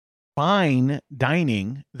Fine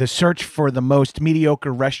Dining, the search for the most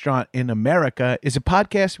mediocre restaurant in America, is a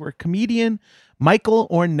podcast where comedian Michael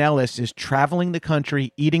Ornelas is traveling the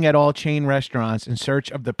country, eating at all chain restaurants in search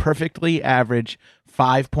of the perfectly average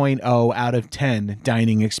 5.0 out of 10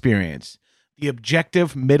 dining experience, the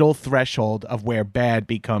objective middle threshold of where bad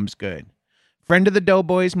becomes good. Friend of the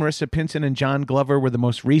Doughboys, Marissa Pinson and John Glover were the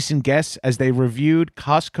most recent guests as they reviewed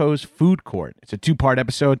Costco's food court. It's a two-part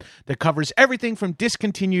episode that covers everything from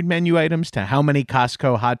discontinued menu items to how many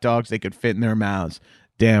Costco hot dogs they could fit in their mouths.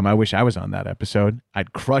 Damn, I wish I was on that episode.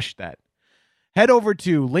 I'd crush that. Head over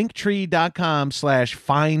to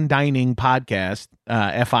linktree.com/fine dining podcast,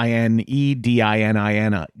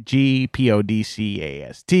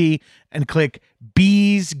 FINEDININGPODCAST, and click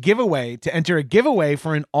Bees Giveaway to enter a giveaway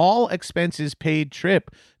for an all expenses paid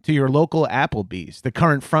trip to your local Applebee's, the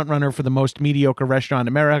current frontrunner for the most mediocre restaurant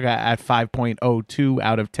in America at 5.02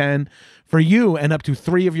 out of 10 for you and up to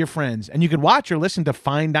 3 of your friends. And you can watch or listen to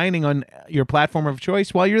Fine Dining on your platform of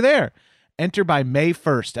choice while you're there. Enter by May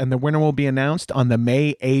 1st, and the winner will be announced on the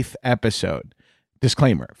May 8th episode.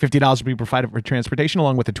 Disclaimer, $50 will be provided for transportation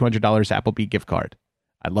along with a $200 Applebee gift card.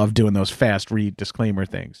 I love doing those fast read disclaimer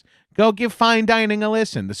things. Go give Fine Dining a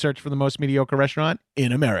listen. The search for the most mediocre restaurant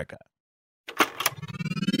in America.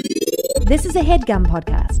 This is a HeadGum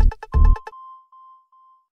podcast.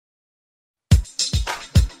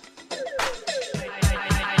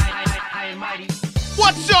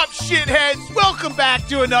 What's up, shitheads? Welcome back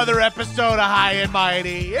to another episode of High and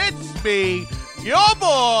Mighty. It's me, your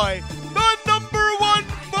boy, the number one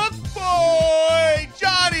fuck boy,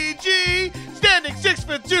 Johnny G, standing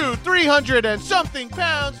 6'2", 300 and something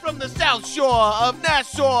pounds from the South Shore of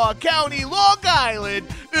Nassau County, Long Island.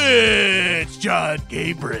 It's John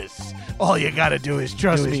Gabris. All you gotta do is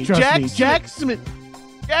trust me. Jackson,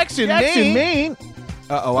 Maine.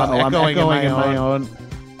 I'm echoing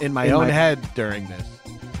in my own head during this.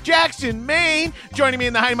 Jackson, Maine, joining me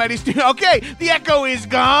in the High and Mighty studio. Okay, the echo is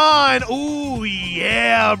gone. Ooh,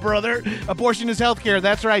 yeah, brother. Abortion is healthcare.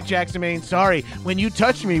 That's right, Jackson, Maine. Sorry. When you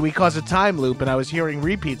touched me, we caused a time loop, and I was hearing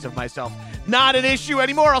repeats of myself. Not an issue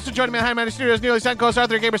anymore. Also joining me in the High and Mighty studios, newly signed co-host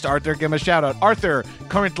Arthur Gabris. Arthur, give him a shout-out. Arthur,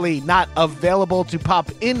 currently not available to pop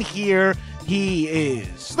in here. He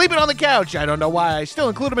is sleeping on the couch. I don't know why I still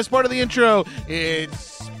include him as part of the intro.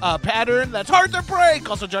 It's a pattern that's hard to break.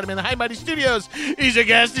 Also joining me in the High Mighty Studios, he's a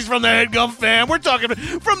guest. He's from the HeadGum fam. We're talking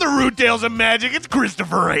from the Root Tales of Magic. It's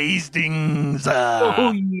Christopher Hastings.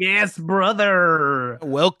 Oh, yes, brother.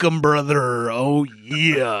 Welcome, brother. Oh,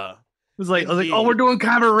 yeah. I was like, oh, we're doing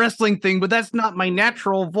kind of a wrestling thing, but that's not my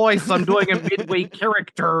natural voice. I'm doing a midway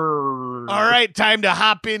character. All right, time to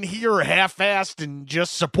hop in here half-assed and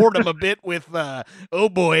just support him a bit with, oh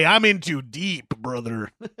boy, I'm in too deep,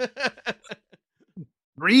 brother.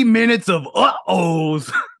 3 minutes of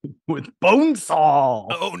uh-ohs with Bonesaw.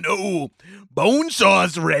 Oh, no.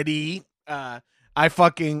 Bonesaw's ready.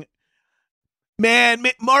 Man,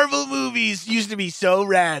 Marvel movies used to be so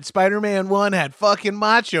rad. Spider-Man 1 had fucking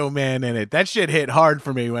Macho Man in it. That shit hit hard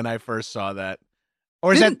for me when I first saw that.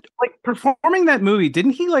 Or is that like performing that movie?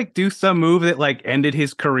 Didn't he like do some move that like ended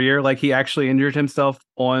his career? Like he actually injured himself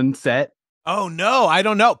on set? Oh no, I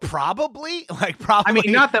don't know. Probably. I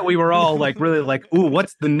mean, not that we were all like really like, ooh,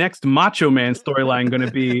 what's the next Macho Man storyline going to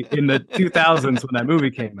be in the 2000s when that movie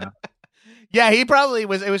came out? Yeah, he probably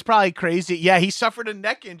was. It was probably crazy. Yeah, he suffered a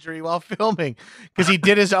neck injury while filming because he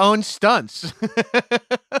did his own stunts.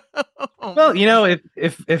 Well, you know,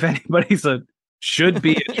 if anybody's should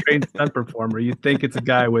be a trained stunt performer, you'd think it's a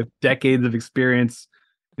guy with decades of experience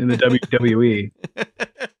in the WWE.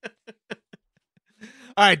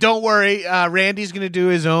 All right, don't worry. Randy's gonna do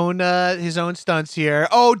his own stunts here.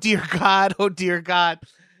 Oh dear God! Oh dear God!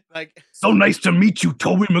 Like, so nice to meet you,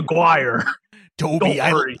 Tobey Maguire. Toby,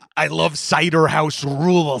 I love Cider House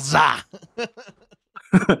rules.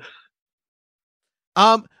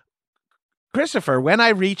 Christopher, when I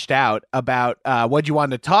reached out about what you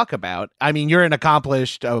wanted to talk about, I mean, you're an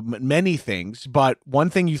accomplished many things, but one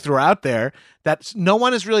thing you threw out there that no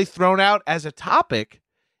one has really thrown out as a topic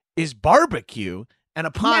is barbecue. And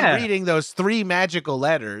upon reading those 3 magical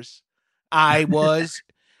letters, I was,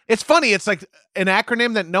 it's funny. It's like an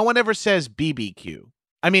acronym that no one ever says BBQ.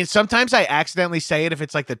 I mean, sometimes I accidentally say it if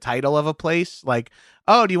it's like the title of a place, like,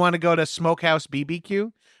 oh, do you want to go to Smokehouse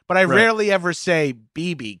BBQ? But I rarely ever say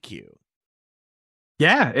BBQ.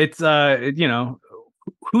 Yeah, it's, you know,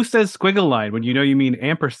 who says squiggle line when you know you mean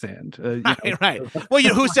ampersand? Right. Well,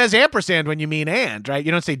 who says ampersand when you mean and, right?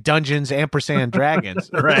 You don't say Dungeons, ampersand,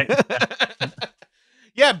 dragons. Right.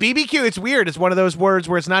 Yeah, BBQ, it's weird. It's one of those words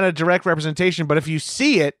where it's not a direct representation, but if you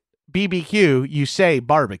see it, BBQ, you say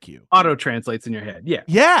barbecue. Auto translates in your head. Yeah.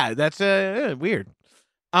 Yeah, that's weird.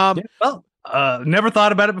 Yeah, well, never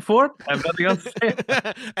thought about it before. I have nothing else to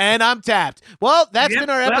say. And I'm tapped. Well, that's been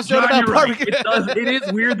our episode about barbecue. Right. It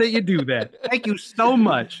is weird that you do that. Thank you so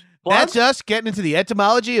much. That's us getting into the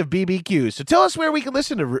etymology of BBQ. So tell us where we can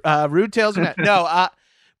listen to Rude Tales.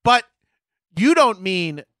 But you don't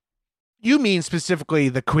mean, you mean specifically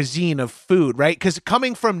the cuisine of food, right? Because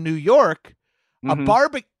coming from New York, a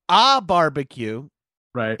barbecue,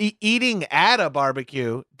 right? Eating at a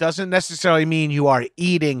barbecue doesn't necessarily mean you are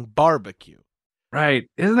eating barbecue. Right.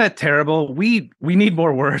 Isn't that terrible? We need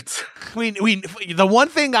more words. The one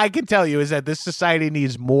thing I can tell you is that this society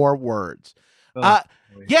needs more words.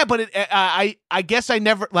 Yeah, but I guess I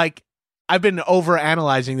never, like, I've been over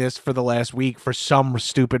analyzing this for the last week for some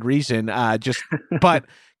stupid reason. But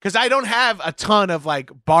because I don't have a ton of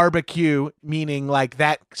like barbecue, meaning like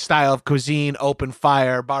that style of cuisine, open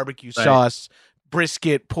fire, barbecue sauce,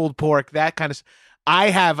 brisket, pulled pork, that kind of. I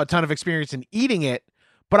have a ton of experience in eating it,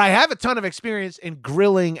 but I have a ton of experience in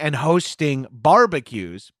grilling and hosting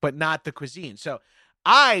barbecues, but not the cuisine. So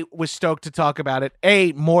I was stoked to talk about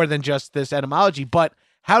it, more than just this etymology, but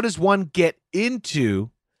how does one get into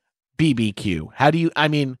BBQ? How do you,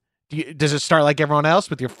 does it start like everyone else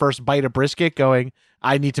with your first bite of brisket going,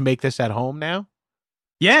 I need to make this at home now?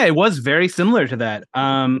 Yeah, it was very similar to that.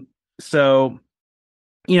 So,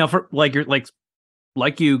 for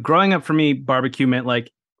like you growing up for me, barbecue meant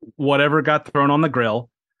like whatever got thrown on the grill.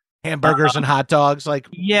 Hamburgers and hot dogs,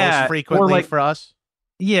 most frequently for us.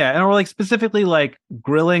 Yeah, or like specifically like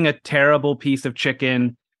grilling a terrible piece of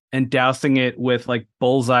chicken and dousing it with like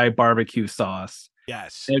bullseye barbecue sauce.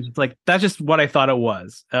 Yes. It's like that's just what I thought it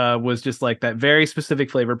was just like that very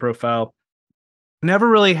specific flavor profile. Never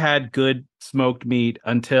really had good smoked meat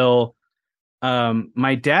until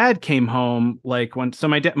my dad came home. My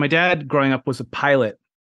dad growing up was a pilot,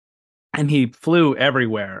 and he flew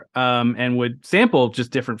everywhere and would sample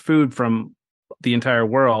just different food from the entire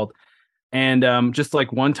world. And just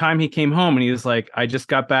like one time he came home and he was like, I just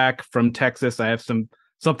got back from Texas. I have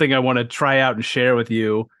something I want to try out and share with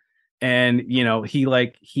you. And,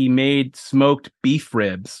 he made smoked beef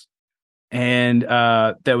ribs. And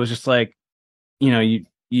that was just like, he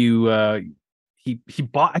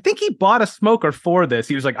bought, I think he bought a smoker for this.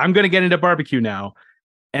 He was like, I'm going to get into barbecue now.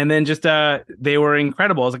 And then just they were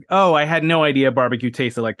incredible. I was like, oh, I had no idea barbecue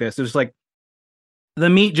tasted like this. It was like, the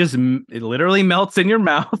meat it literally melts in your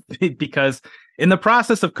mouth because in the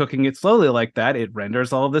process of cooking it slowly like that, it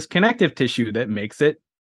renders all of this connective tissue that makes it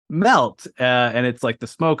melt. And it's like the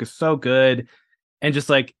smoke is so good. And just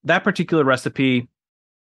like that particular recipe,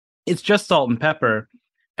 it's just salt and pepper.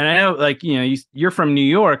 And I know, like, you're from New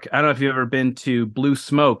York. I don't know if you've ever been to Blue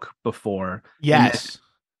Smoke before. Yes.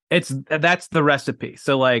 That's the recipe.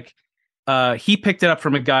 So like he picked it up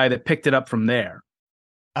from a guy that picked it up from there.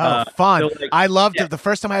 Oh, fun. So I loved it. The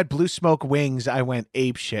first time I had Blue Smoke wings, I went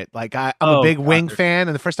ape shit. Like I'm a big wing fan.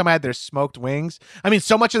 And the first time I had their smoked wings,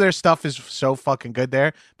 so much of their stuff is so fucking good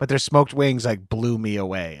there, but their smoked wings like blew me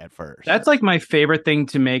away at first. That's like my favorite thing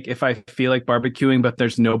to make if I feel like barbecuing, but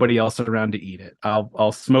there's nobody else around to eat it.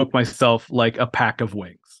 I'll smoke myself like a pack of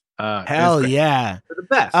wings. Hell yeah. They're the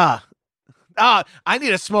best. I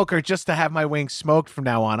need a smoker just to have my wings smoked from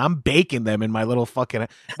now on. I'm baking them in my little fucking,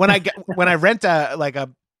 when I rent a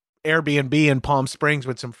Airbnb in Palm Springs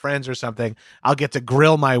with some friends or something, I'll get to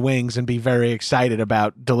grill my wings and be very excited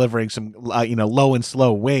about delivering some low and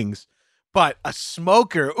slow wings. But a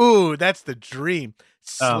smoker, ooh, that's the dream.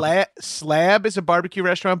 Slab is a barbecue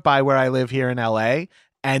restaurant by where I live here in LA,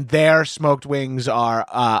 and their smoked wings are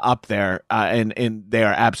up there, and they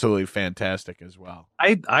are absolutely fantastic as well.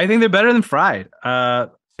 I think they're better than fried.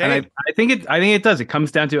 And I think it does. It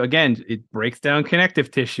comes down to, again, it breaks down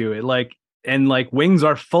connective tissue. And wings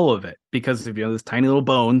are full of it because of those tiny little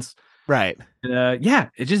bones. Right.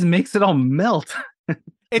 It just makes it all melt.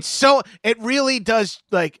 It really does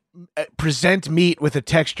present meat with a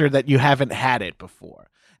texture that you haven't had it before.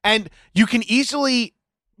 And you can easily,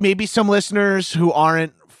 maybe some listeners who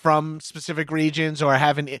aren't from specific regions or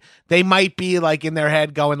they might be like in their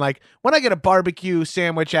head going like, when I get a barbecue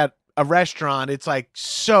sandwich at a restaurant, it's like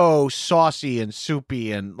so saucy and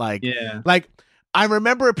soupy and I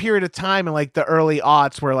remember a period of time in like the early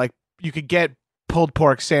aughts where like you could get pulled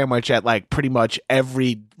pork sandwich at like pretty much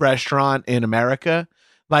every restaurant in America.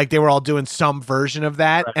 Like they were all doing some version of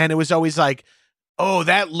that. Right. And it was always like, oh,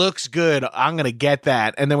 that looks good. I'm going to get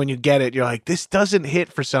that. And then when you get it, you're like, this doesn't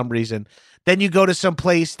hit for some reason. Then you go to some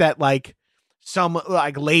place that like some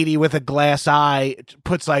like lady with a glass eye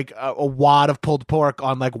puts like a wad of pulled pork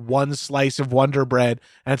on like one slice of Wonder Bread,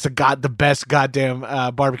 and it's the best goddamn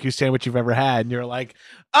barbecue sandwich you've ever had. And you're like,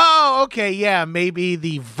 oh, okay, yeah, maybe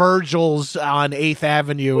the Virgil's on 8th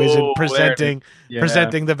Avenue isn't presenting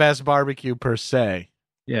the best barbecue per se.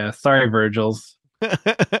 Yeah, sorry, Virgil's.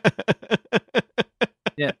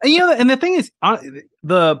 Yeah, and the thing is,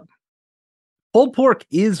 the pulled pork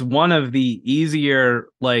is one of the easier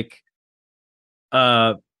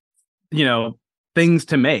things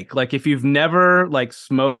to make. Like if you've never like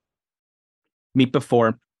smoked meat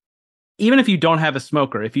before, even if you don't have a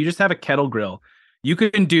smoker, if you just have a kettle grill, you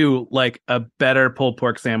can do like a better pulled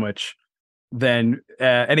pork sandwich than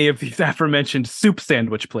any of these aforementioned soup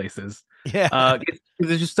sandwich places. Yeah,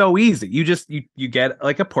 it's just so easy. You get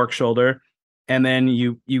like a pork shoulder, and then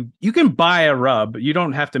you can buy a rub. You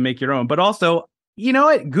don't have to make your own. But also, you know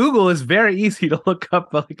what? Google is very easy to look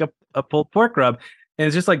up like a pulled pork rub, and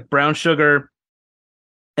it's just like brown sugar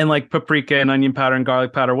and like paprika and onion powder and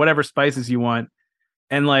garlic powder, whatever spices you want,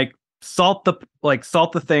 and like salt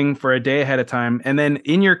the thing for a day ahead of time, and then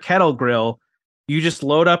in your kettle grill, you just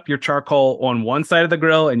load up your charcoal on one side of the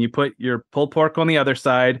grill, and you put your pulled pork on the other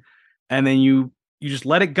side, and then you just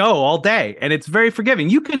let it go all day, and it's very forgiving.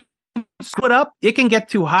 You can split up. It can get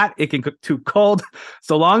too hot. It can cook too cold.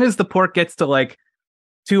 So long as the pork gets to like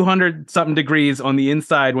 200 something degrees on the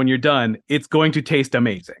inside when you're done, it's going to taste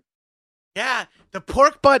amazing. Yeah, the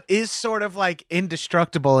pork butt is sort of like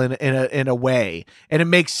indestructible in a way, and it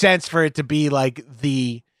makes sense for it to be like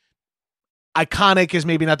the iconic is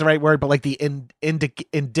maybe not the right word, but like the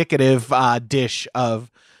indicative dish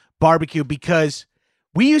of barbecue, because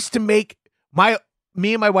we used to make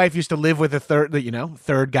me and my wife used to live with a third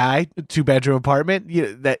guy, 2-bedroom apartment.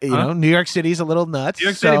 New York City's a little nuts. New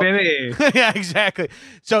York City, baby. Yeah, exactly.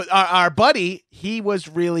 So our buddy, he was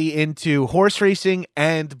really into horse racing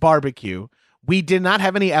and barbecue. We did not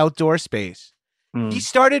have any outdoor space. He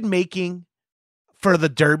started making, for the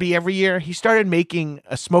Derby every year, he started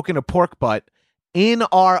smoking a pork butt in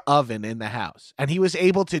our oven in the house. And he was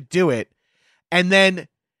able to do it. And then,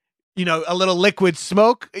 a little liquid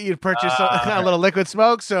smoke. You purchase a little liquid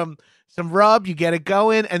smoke, some rub, you get it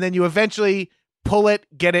going, and then you eventually pull it,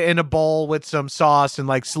 get it in a bowl with some sauce and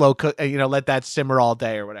like slow cook, let that simmer all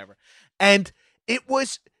day or whatever. And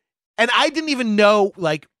I didn't even know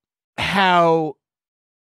like how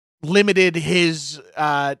limited his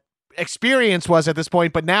experience was at this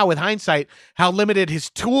point, but now with hindsight, how limited his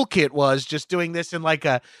toolkit was just doing this in like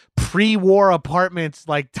a pre-war apartment's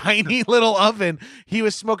like tiny little oven. He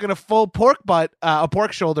was smoking a full pork butt, a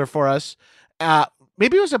pork shoulder for us.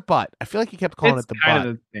 Maybe it was a butt. I feel like he kept calling it the butt. Kind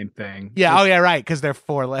of the same thing. Yeah. Yeah, right. Because they're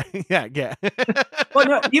 4 legs. Yeah. Well,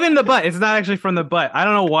 no, even the butt. It's not actually from the butt. I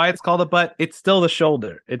don't know why it's called a butt. It's still the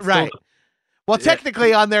shoulder. It's right. Well,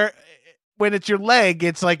 technically on there, when it's your leg,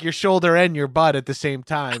 it's like your shoulder and your butt at the same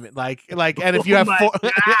time. Like, and if you have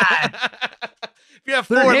if you have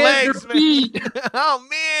 4 legs, oh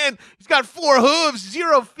man, he's got 4 hooves,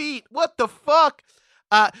 0 feet. What the fuck?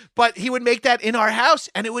 But he would make that in our house,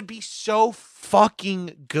 and it would be so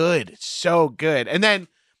fucking good, so good. And then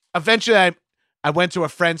eventually, I went to a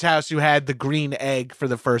friend's house who had the green egg for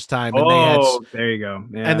the first time, and there you go,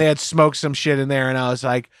 yeah. And they had smoked some shit in there, and I was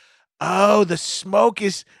like, oh, the smoke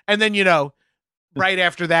is, and then right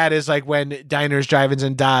after that is like when Diners, Drive-Ins,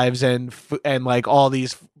 and Dives and like all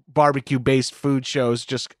these barbecue based food shows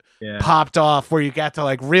just popped off, where you got to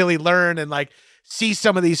like really learn and like see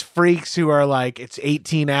some of these freaks who are like, it's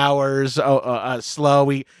 18 hours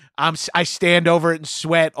slow. I stand over it and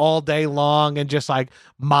sweat all day long and just like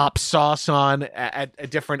mop sauce on at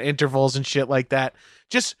different intervals and shit like that.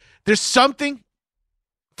 Just there's something.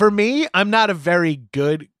 For me, I'm not a very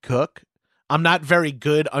good cook. I'm not very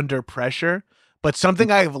good under pressure, but something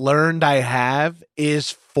I've learned I have is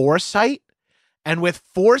foresight. And with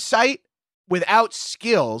foresight, without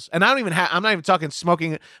skills, and I'm not even talking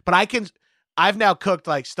smoking, but I've now cooked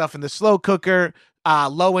like stuff in the slow cooker,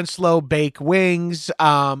 low and slow bake wings.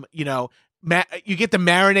 You get the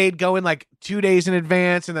marinade going like 2 days in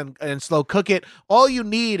advance and slow cook it. All you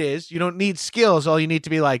need is, you don't need skills. All you need to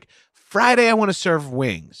be like, Friday, I want to serve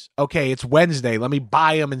wings. Okay, it's Wednesday. Let me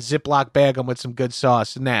buy them and Ziploc bag them with some good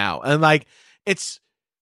sauce now. And like, it's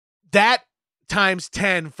that times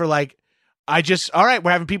 10 for like, all right,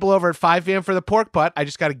 we're having people over at 5 a.m. for the pork butt. I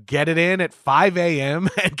just got to get it in at 5 a.m.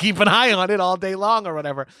 and keep an eye on it all day long or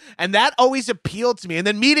whatever. And that always appealed to me. And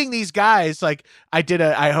then meeting these guys, like I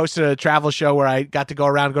hosted a travel show where I got to go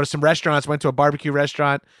around, go to some restaurants, went to a barbecue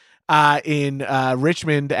restaurant in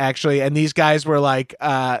Richmond, actually. And these guys were like,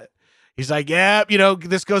 He's like, yeah,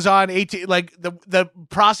 this goes on 18, like the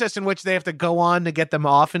process in which they have to go on to get them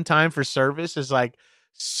off in time for service is like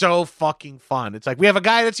so fucking fun. It's like, we have a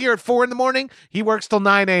guy that's here at 4 a.m. He works till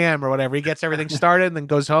 9 a.m. or whatever. He gets everything started and then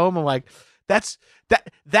goes home. I'm like, that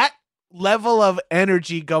level of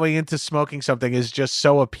energy going into smoking something is just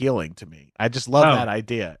so appealing to me. I just love that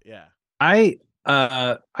idea. Yeah. I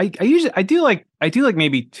do like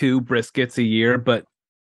maybe 2 briskets a year, but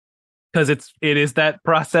because it is that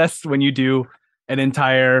process when you do an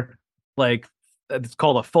entire, like, it's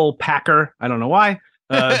called a full packer. I don't know why.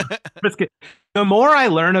 Brisket. The more I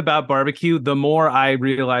learn about barbecue, the more I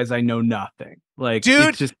realize I know nothing. Like, dude,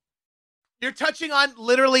 it's just, you're touching on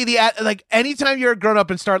literally like anytime you're a grown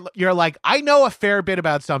up and you're like, I know a fair bit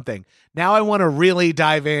about something. Now I want to really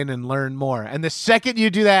dive in and learn more. And the second you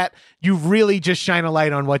do that, you really just shine a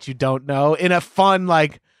light on what you don't know in a fun,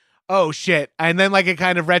 like, oh shit. And then like it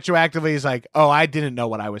kind of retroactively is like, oh, I didn't know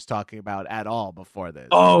what I was talking about at all before this.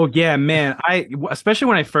 Oh yeah, man. Especially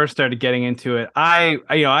when I first started getting into it, I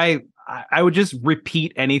would just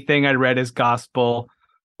repeat anything I read as gospel,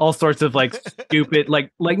 all sorts of like stupid, like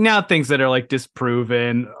now things that are like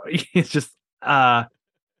disproven. It's just like,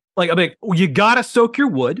 I'm like, you gotta soak your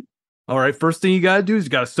wood. All right, first thing you gotta do is you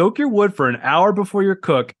gotta soak your wood for an hour before you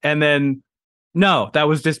cook. And then no, that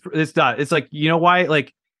was just, it's not. It's like, you know why?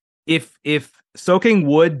 Like, if soaking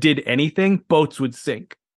wood did anything, boats would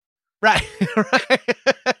sink. Right.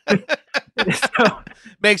 So,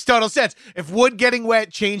 makes total sense. If wood getting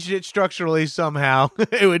wet changed it structurally somehow,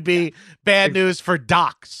 it would be bad news for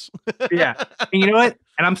docks. Yeah. And you know what?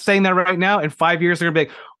 And I'm saying that right now. In 5 years, they're going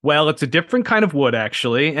to be like, well, it's a different kind of wood,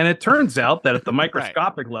 actually. And it turns out that at the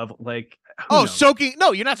microscopic level, like, soaking.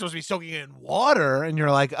 No, you're not supposed to be soaking in water. And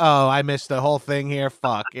you're like, oh, I missed the whole thing here.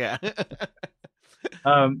 Fuck. Yeah.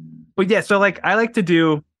 But yeah, so like I like to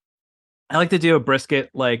do a brisket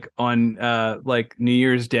like on like New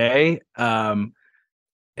Year's Day.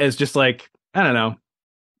 As just like, I don't know,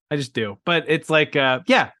 I just do. But it's like got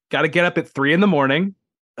to get up at 3 a.m.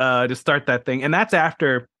 To start that thing, and that's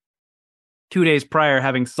after 2 days prior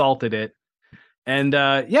having salted it. And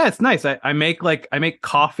it's nice. I make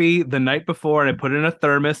coffee the night before and I put it in a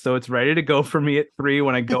thermos so it's ready to go for me at 3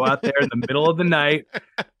 when I go out there in the middle of the night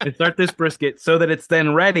and start this brisket so that it's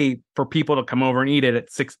then ready for people to come over and eat it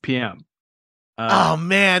at 6 p.m. Oh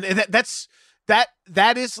man,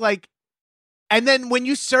 that is like, and then when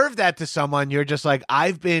you serve that to someone, you're just like,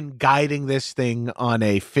 I've been guiding this thing on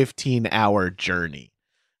a 15-hour journey.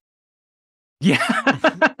 Yeah.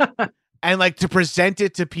 And like to present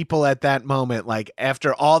it to people at that moment, like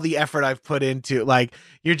after all the effort I've put into, like,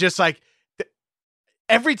 you're just like,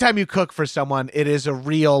 every time you cook for someone, it is a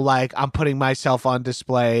real, like, I'm putting myself on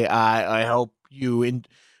display. I hope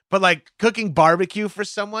but like cooking barbecue for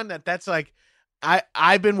someone, that's like,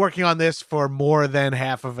 I've been working on this for more than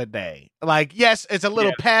half of a day. Like, yes, it's a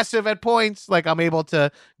little passive at points. Like I'm able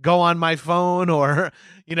to go on my phone or,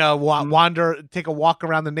 wander, take a walk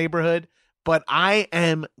around the neighborhood. But I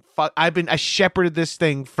shepherded this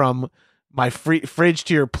thing from my fridge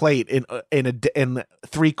to your plate in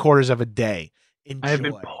 3/4 of a day.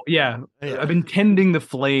 Enjoy. I've been tending the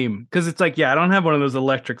flame because it's like, I don't have one of those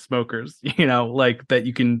electric smokers, like that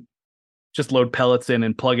you can just load pellets in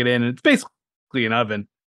and plug it in. And it's basically an oven.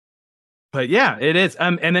 But yeah, it is.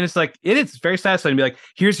 And then it's like, it is very satisfying to be like,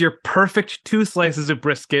 here's your perfect 2 slices of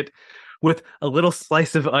brisket with a little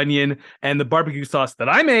slice of onion and the barbecue sauce that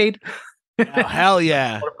I made. Oh, hell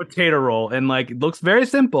yeah. Or a potato roll. And like, it looks very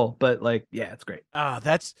simple, but like, yeah, it's great.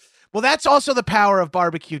 That's also the power of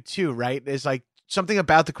barbecue too, right? Is like something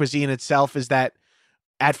about the cuisine itself is that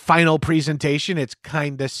at final presentation, it's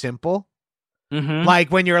kind of simple. Mm-hmm. Like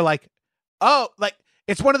when you're like, oh, like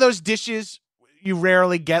it's one of those dishes you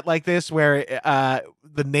rarely get like this where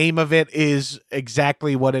the name of it is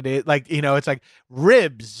exactly what it is. Like, it's like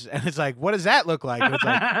ribs. And it's like, what does that look like? And it's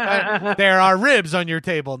like, there are ribs on your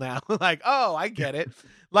table now. Like, oh, I get it.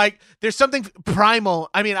 Like there's something primal.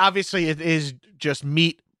 I mean, obviously it is just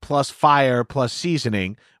meat plus fire plus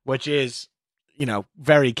seasoning, which is,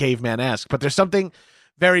 very caveman-esque. But there's something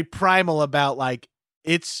very primal about like,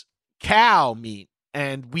 it's cow meat.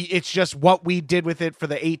 And it's just what we did with it for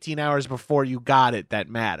the 18 hours before you got it that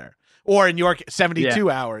matter. Or in your 72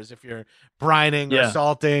 hours if you're brining or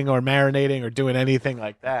salting or marinating or doing anything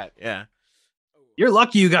like that. Yeah. You're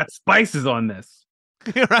lucky you got spices on this.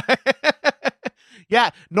 Right?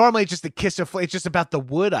 Yeah. Normally just the kiss of flavor. It's just about the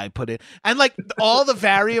wood I put in. And like all the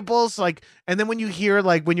variables, like, and then when you hear,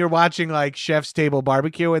 like, when you're watching like Chef's Table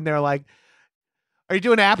Barbecue and they're like, are you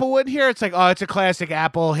doing applewood here? It's like, oh, it's a classic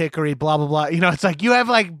apple, hickory, blah, blah, blah. It's like you have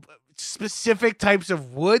like specific types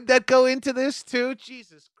of wood that go into this too.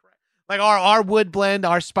 Jesus Christ. Like our wood blend,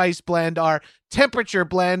 our spice blend, our temperature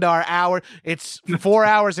blend, our hour. It's 4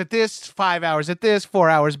 hours at this, 5 hours at this, 4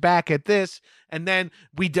 hours back at this. And then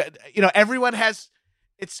everyone has,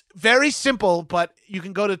 it's very simple, but you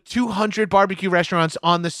can go to 200 barbecue restaurants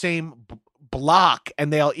on the same block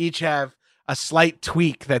and they'll each have a slight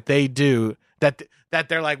tweak that they do that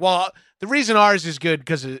they're like, well, the reason ours is good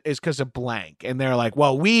because of blank. And they're like,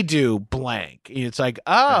 well, we do blank. And it's like,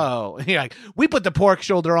 oh, and you're like, we put the pork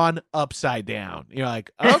shoulder on upside down. You're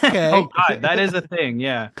like, okay. Oh, God, that is a thing.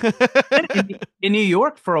 Yeah. In New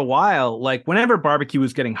York for a while, like whenever barbecue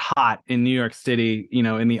was getting hot in New York City,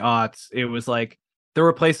 in the aughts, it was like, there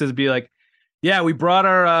were places be like, yeah, we brought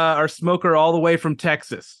our smoker all the way from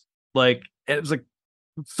Texas. Like, it was like,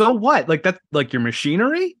 so what? Like, that's like your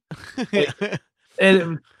machinery?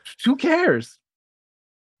 And who cares?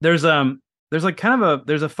 There's like kind of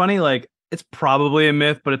there's a funny, like, it's probably a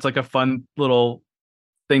myth, but it's like a fun little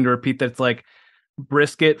thing to repeat, that's like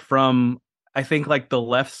brisket from, I think, like the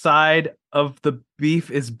left side of the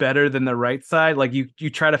beef is better than the right side. Like you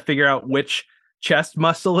try to figure out which chest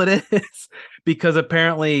muscle it is because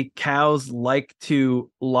apparently cows like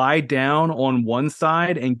to lie down on one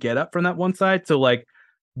side and get up from that one side. So like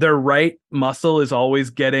their right muscle is always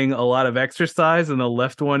getting a lot of exercise and the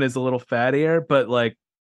left one is a little fattier. But like,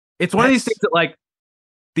 it's one of these things that like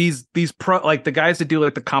these like the guys that do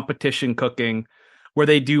like the competition cooking where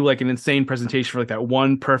they do like an insane presentation for like that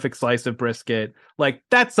one perfect slice of brisket. Like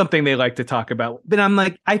that's something they like to talk about. But I'm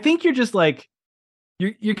like, I think you're just like,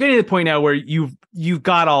 you're getting to the point now where you've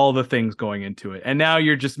got all the things going into it. And now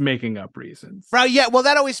you're just making up reasons. Right. Yeah. Well,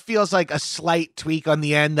 that always feels like a slight tweak on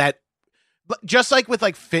the end that, just like with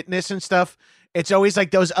like fitness and stuff, it's always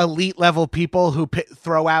like those elite level people who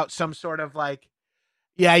throw out some sort of like,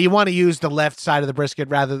 yeah, you want to use the left side of the brisket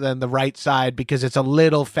rather than the right side because it's a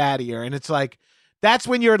little fattier. And it's like, that's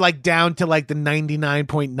when you're like down to like the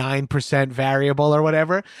 99.9% variable or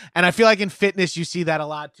whatever. And I feel like in fitness, you see that a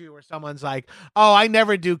lot too, where someone's like, oh, I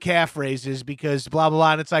never do calf raises because blah, blah,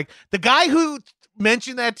 blah. And it's like the guy who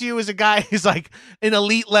mentioned that to you is a guy who's like an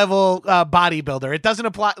elite level bodybuilder. It doesn't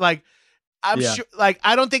apply. Like, I'm sure, like,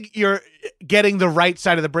 I don't think you're getting the right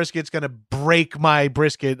side of the brisket's going to break my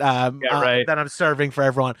brisket that I'm serving for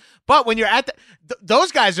everyone. But when you're at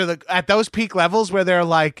those guys are at those peak levels where they're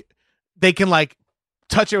like, they can like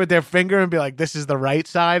touch it with their finger and be like, this is the right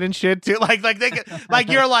side and shit too. Like they can, like,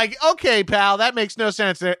 you're like, okay, pal, that makes no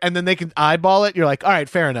sense. And then they can eyeball it. You're like, all right,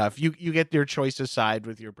 fair enough. You get your choice of side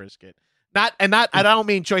with your brisket. I don't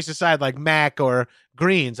mean choice of side like mac or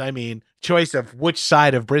greens. I mean choice of which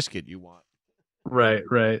side of brisket you want.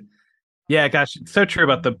 Right. Yeah, gosh, it's so true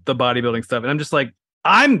about the bodybuilding stuff. And I'm just like,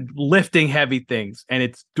 I'm lifting heavy things and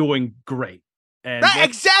it's doing great. And right,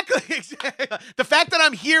 exactly. The fact that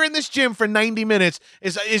I'm here in this gym for 90 minutes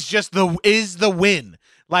is just the win.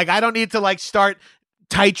 Like, I don't need to like start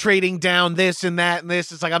titrating down this and that and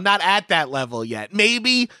this. It's like, I'm not at that level yet.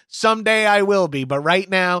 Maybe someday I will be, but right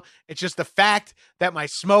now it's just the fact that my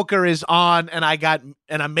smoker is on and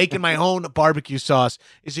I'm making my own barbecue sauce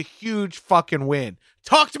is a huge fucking win.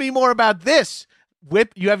 Talk to me more about this.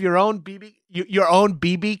 Whip, you have your own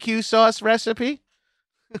BBQ sauce recipe?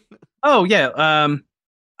 Oh yeah.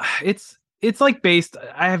 It's like based,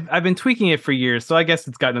 I've been tweaking it for years, so I guess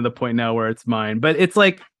it's gotten to the point now where it's mine. But it's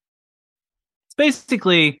like, it's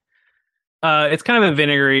basically it's kind of a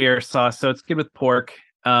vinegary sauce, so it's good with pork.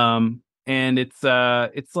 And it's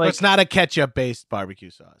like, so it's not a ketchup based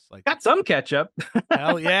barbecue sauce. Like, got some ketchup.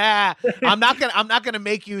 Hell yeah. I'm not gonna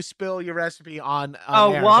make you spill your recipe on air,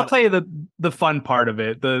 well, I'll tell you the fun part of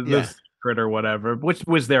it, the secret or whatever, which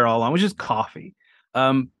was there all along, which is coffee.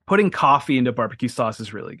 Putting coffee into barbecue sauce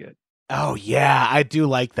is really good. Oh yeah, I do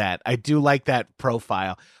like that. I do like that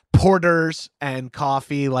profile. Porters and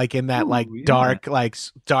coffee, like in that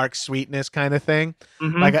dark sweetness kind of thing.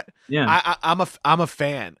 Mm-hmm. Like, I'm a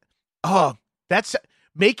fan. Oh, that's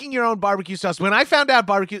making your own barbecue sauce. When I found out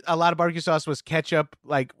a lot of barbecue sauce was ketchup,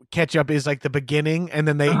 like ketchup is like the beginning, and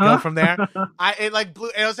then they go from there. It like blew,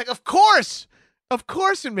 and I was like, of course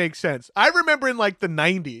it makes sense. I remember in like the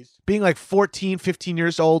 90s being like 14, 15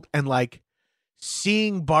 years old and like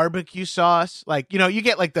seeing barbecue sauce. Like, you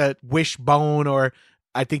get like the wishbone, or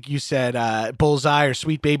I think you said bullseye or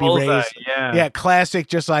Sweet Baby Ray's. Yeah, classic,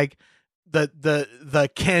 just like the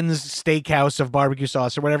Ken's Steakhouse of barbecue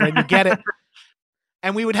sauce or whatever, and you get it.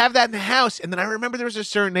 And we would have that in the house. And then I remember there was a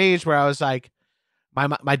certain age where I was like,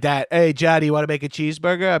 my dad, hey, Johnny, you want to make a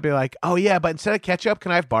cheeseburger? I'd be like, oh, yeah, but instead of ketchup,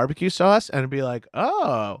 can I have barbecue sauce? And I'd be like,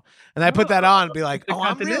 oh. And I put that on and be like, oh,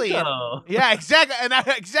 I'm really. Yeah, exactly. And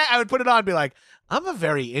I would put it on and be like, I'm a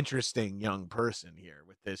very interesting young person here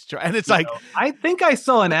with this. And it's like, I think I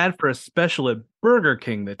saw an ad for a special at Burger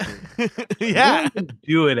King that yeah, didn't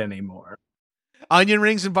do it anymore. Onion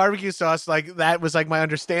rings and barbecue sauce, like that was like my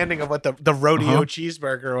understanding of what the rodeo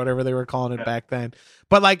cheeseburger or whatever they were calling it back then.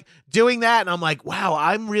 But like doing that, and I'm like, wow,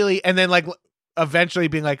 I'm really, and then like eventually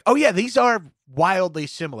being like, oh yeah, these are wildly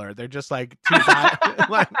similar. They're just like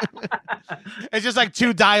it's just like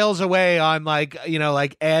two dials away on like, you know,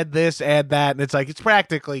 like add this, add that, and it's like it's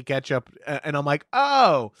practically ketchup. And I'm like,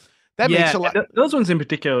 oh, that makes a lot. Those ones in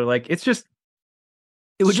particular, like it's just.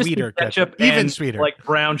 It would sweeter just be ketchup, even sweeter, like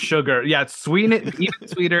brown sugar. Yeah, sweeten it even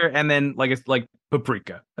sweeter, and then like it's like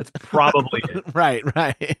paprika. That's probably it. Right.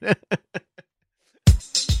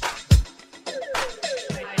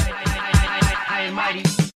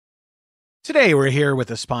 Today we're here with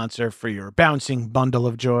a sponsor for your bouncing bundle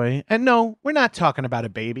of joy. And no, we're not talking about a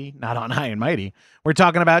baby, not on High and Mighty. We're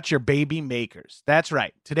talking about your baby makers. That's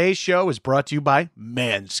right. Today's show is brought to you by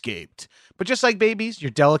Manscaped. But just like babies, your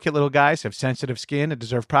delicate little guys have sensitive skin and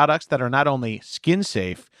deserve products that are not only skin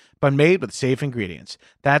safe, but made with safe ingredients.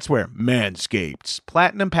 That's where Manscaped's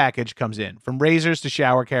Platinum package comes in. From razors to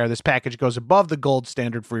shower care, this package goes above the gold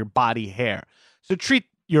standard for your body hair. So treat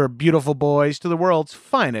your beautiful boys to the world's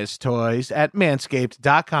finest toys at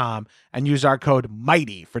manscaped.com and use our code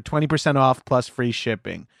MIGHTY for 20% off plus free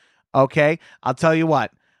shipping. Okay, I'll tell you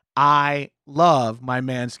what. I love my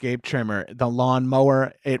Manscaped trimmer, the lawn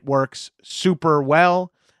mower. It works super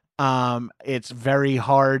well. It's very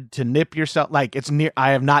hard to nip yourself. Like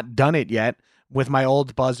I have not done it yet with my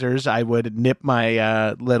old buzzers. I would nip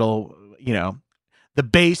my little, the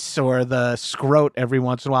base or the scrot every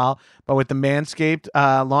once in a while. But with the Manscaped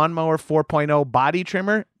lawnmower 4.0 body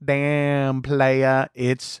trimmer, damn playa,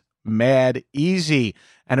 it's mad easy.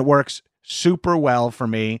 And it works super well for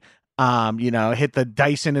me. Hit the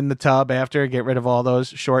Dyson in the tub after, get rid of all those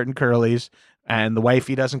short and curlies, and the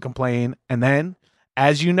wifey doesn't complain. And then,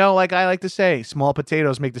 as you know, like I like to say, small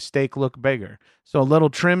potatoes make the steak look bigger. So a little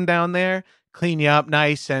trim down there, clean you up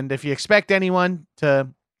nice. And if you expect anyone to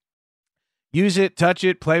use it, touch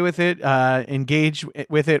it, play with it, engage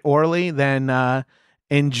with it orally, then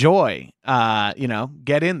enjoy.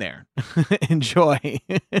 Get in there. Enjoy.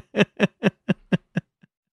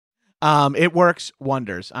 It works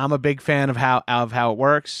wonders. I'm a big fan of how it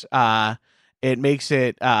works. It makes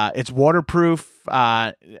it's waterproof.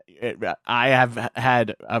 I have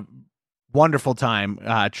had a wonderful time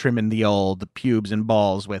trimming the old pubes and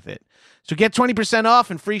balls with it. So get 20%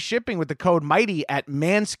 off and free shipping with the code MIGHTY at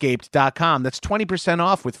manscaped.com. That's 20%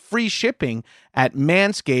 off with free shipping at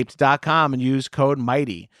manscaped.com and use code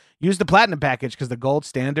MIGHTY. Use the Platinum package because the gold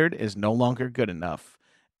standard is no longer good enough.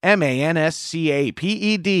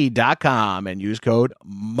 manscaped.com and use code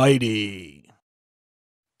MIGHTY.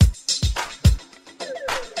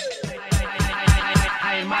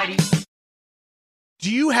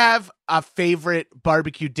 Do you have a favorite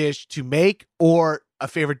barbecue dish to make or a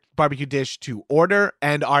favorite barbecue dish to order,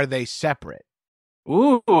 and are they separate?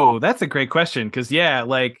 Ooh, that's a great question. Because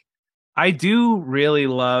I do really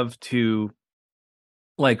love to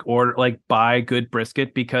buy good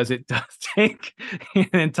brisket because it does take an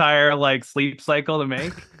entire sleep cycle to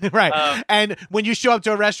make. Right. And when you show up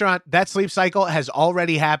to a restaurant, that sleep cycle has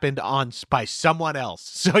already happened by someone else.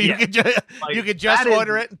 So you could just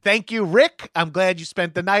order it. Thank you, Rick. I'm glad you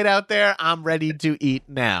spent the night out there. I'm ready to eat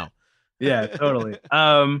now. Yeah, totally.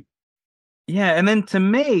 And then to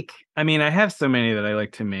make, I have so many that I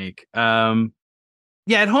like to make.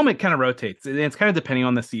 At home it kind of rotates. It's kind of depending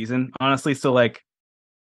on the season, honestly. So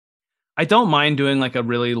I don't mind doing a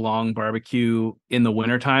really long barbecue in the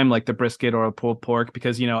wintertime, like the brisket or a pulled pork,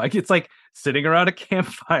 because, it's like sitting around a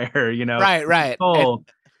campfire, Right. Cold.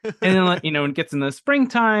 And then, when it gets in the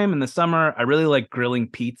springtime and the summer, I really like grilling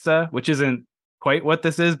pizza, which isn't quite what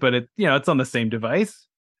this is, but it's on the same device.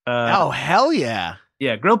 Oh, hell yeah.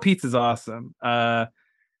 Yeah, grilled pizza is awesome.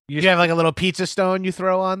 You have a little pizza stone you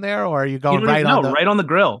throw on there, or are you going right on the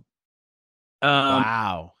grill?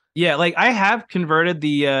 Wow. Yeah, I have converted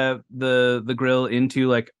the grill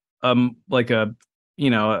into a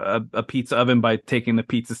pizza oven by taking the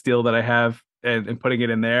pizza steel that I have and putting it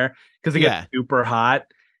in there, because it gets super hot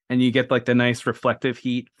and you get the nice reflective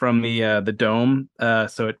heat from the dome,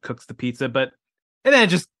 so it cooks the pizza. And then it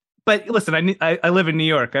just But listen, I live in New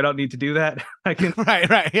York. I don't need to do that. I can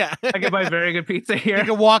right, yeah. I can buy very good pizza here. You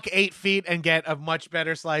can walk 8 feet and get a much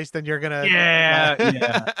better slice than you're gonna.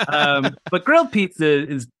 Yeah. But grilled pizza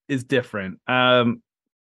is different.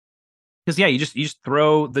 Because you just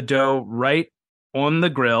throw the dough right on the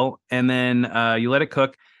grill, and then you let it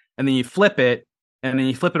cook, and then you flip it, and then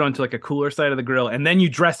you flip it onto like a cooler side of the grill, and then you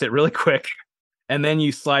dress it really quick, and then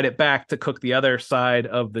you slide it back to cook the other side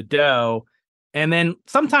of the dough. And then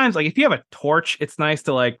sometimes, like if you have a torch, it's nice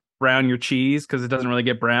to like brown your cheese because it doesn't really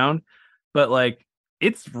get brown. But like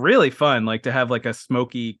it's really fun, like to have like a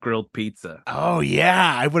smoky grilled pizza. Oh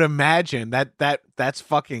yeah, I would imagine that's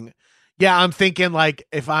fucking. Yeah, I'm thinking like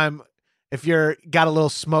if you're got a little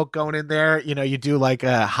smoke going in there, you do like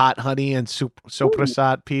a hot honey and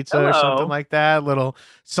soprasat pizza or something like that. A little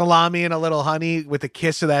salami and a little honey with a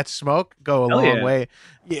kiss of that smoke go a long way.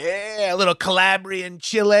 Yeah, a little Calabrian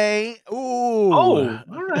chile. Ooh. Oh,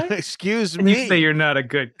 all right. Excuse and me. You say you're not a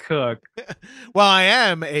good cook. Well, I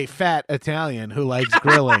am a fat Italian who likes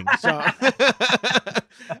grilling. So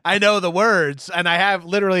I know the words, and I have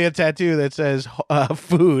literally a tattoo that says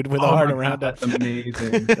food with a heart around it. That's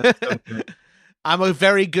amazing. That's so good. I'm a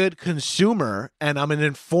very good consumer, and I'm an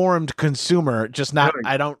informed consumer, just not,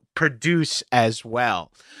 I don't produce as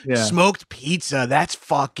well. Yeah. Smoked pizza, that's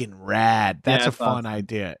fucking rad. That's a fun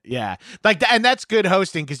idea. Yeah. Like, and that's good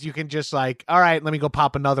hosting because you can just like, all right, let me go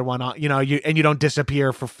pop another one on, and you don't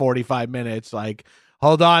disappear for 45 minutes. Like,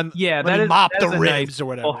 hold on. Yeah. Let me mop the ribs nice, or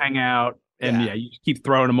whatever. We'll hang out. And you keep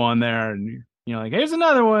throwing them on there, and like, here's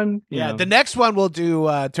another one. You know. The next one we'll do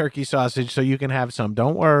turkey sausage, so you can have some.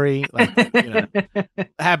 Don't worry. Like,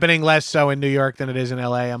 happening less so in New York than it is in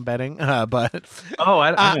LA, I'm betting. But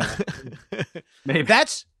I know. Maybe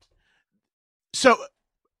that's so.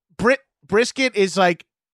 Brisket is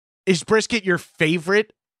brisket your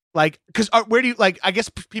favorite? Like, because where do you like? I guess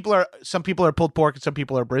some people are pulled pork and some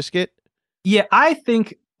people are brisket. Yeah, I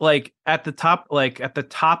think like at the top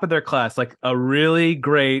of their class, like a really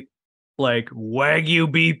great like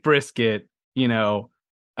Wagyu beef brisket, I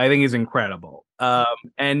think is incredible.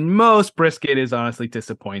 And most brisket is honestly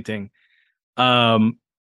disappointing. But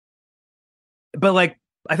like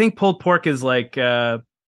I think pulled pork is like I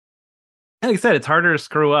said, it's harder to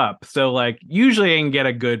screw up. So like usually I can get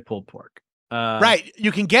a good pulled pork. Right.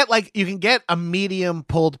 You can get a medium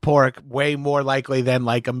pulled pork way more likely than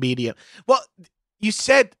like a medium. Well, you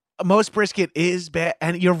said most brisket is bad,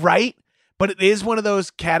 and you're right, but it is one of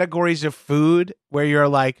those categories of food where you're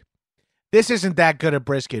like, this isn't that good a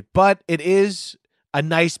brisket, but it is a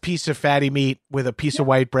nice piece of fatty meat with a piece of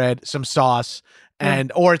white bread, some sauce,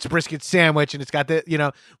 or it's a brisket sandwich and it's got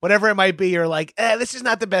the, whatever it might be. You're like, this is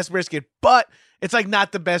not the best brisket, but it's like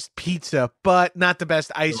not the best pizza, but not the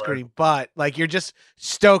best ice cream, but like you're just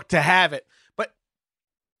stoked to have it. But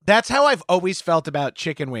that's how I've always felt about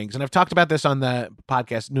chicken wings. And I've talked about this on the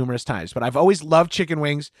podcast numerous times, but I've always loved chicken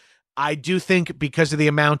wings. I do think because of the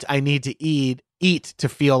amount I need to eat to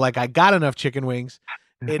feel like I got enough chicken wings,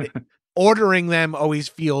 ordering them always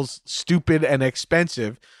feels stupid and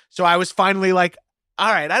expensive. So I was finally like,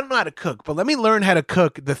 all right, I don't know how to cook, but let me learn how to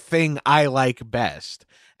cook the thing I like best.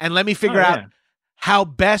 And let me figure out how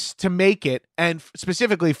best to make it. And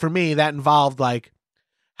specifically for me, that involved like,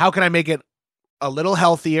 how can I make it a little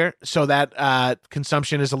healthier so that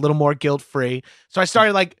consumption is a little more guilt-free? So I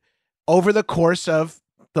started like over the course of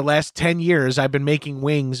the last 10 years, I've been making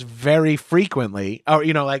wings very frequently, or,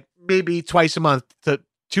 like maybe twice a month to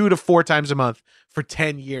 2 to 4 times a month for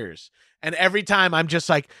 10 years. And every time I'm just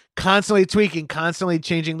like constantly tweaking, constantly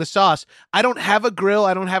changing the sauce. I don't have a grill.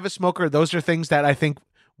 I don't have a smoker. Those are things that I think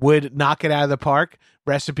would knock it out of the park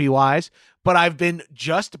recipe wise. But I've been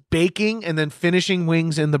just baking and then finishing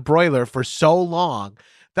wings in the broiler for so long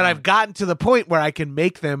that I've gotten to the point where I can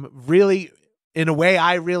make them really in a way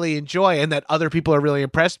I really enjoy and that other people are really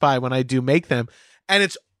impressed by when I do make them.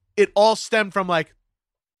 And it all stemmed from like,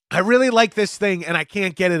 I really like this thing and I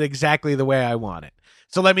can't get it exactly the way I want it.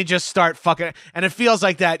 So let me just start fucking. And it feels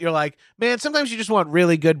like that. You're like, man, sometimes you just want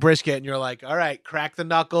really good brisket and you're like, all right, crack the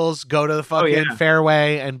knuckles, go to the fucking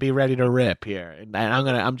fairway and be ready to rip here. And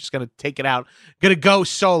I'm just going to take it out. Going to go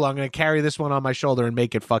solo. I'm going to carry this one on my shoulder and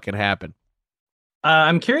make it fucking happen.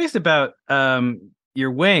 I'm curious about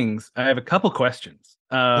your wings. I have a couple questions.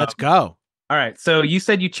 Let's go. All right. So you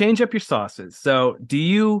said you change up your sauces. So do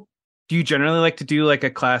you generally like to do like a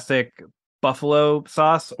classic buffalo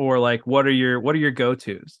sauce, or like what are your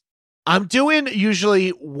go-tos? I'm doing usually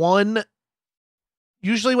when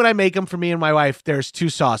I make them for me and my wife, there's 2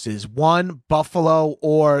 sauces, one buffalo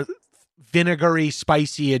or vinegary,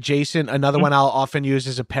 spicy adjacent. Another one I'll often use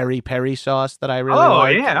is a peri sauce that I really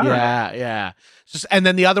like. Yeah. And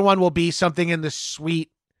then the other one will be something in the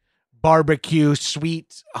sweet barbecue,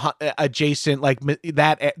 sweet adjacent, like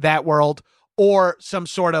that world, or some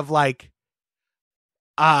sort of like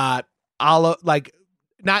olive, like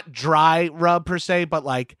not dry rub per se, but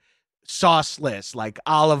like sauceless, like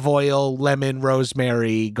olive oil, lemon,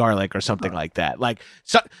 rosemary, garlic, or something like that. Like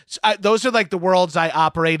those are like the worlds I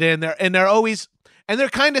operate in. They're always, and they're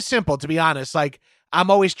kind of simple, to be honest. Like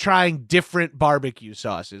I'm always trying different barbecue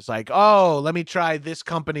sauces. Like, oh, let me try this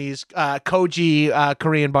company's Koji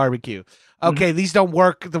Korean barbecue. Okay, these don't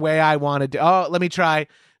work the way I wanted to. Oh, let me try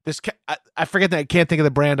this. I forget that, I can't think of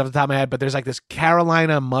the brand off the top of my head, but there's like this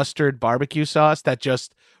Carolina mustard barbecue sauce that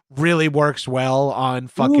just really works well on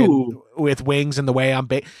fucking with wings and the way I'm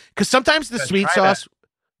baked. Because sometimes the sweet sauce,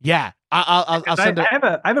 I'll send it.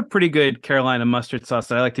 I have a pretty good Carolina mustard sauce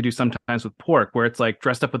that I like to do sometimes with pork, where it's like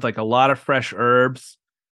dressed up with like a lot of fresh herbs.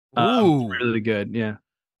 Ooh, really good. Yeah.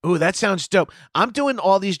 Ooh, that sounds dope. I'm doing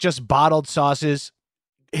all these just bottled sauces,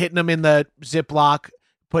 hitting them in the Ziploc,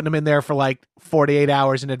 putting them in there for like 48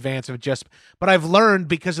 hours in advance of but I've learned,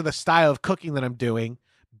 because of the style of cooking that I'm doing,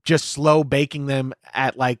 just slow baking them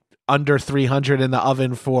at like under 300 in the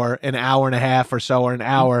oven for an hour and a half or so, or an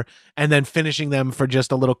hour, and then finishing them for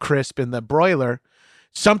just a little crisp in the broiler.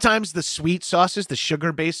 Sometimes the sweet sauces, the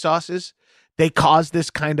sugar-based sauces, they cause this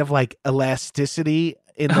kind of like elasticity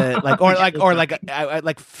in the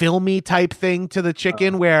like filmy type thing to the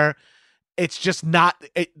chicken, where it's just not,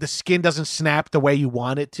 the skin doesn't snap the way you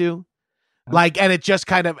want it to. Like, and it just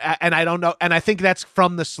kind of, and I don't know, and I think that's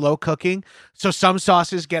from the slow cooking. So some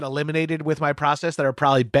sauces get eliminated with my process that are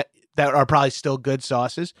probably still good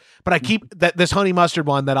sauces. But I keep this honey mustard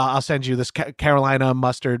one that I'll send you, this Carolina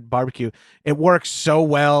mustard barbecue. It works so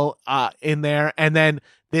well in there. And then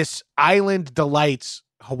this Island Delights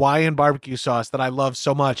Hawaiian barbecue sauce that I love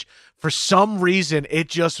so much. For some reason, it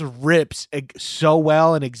just rips so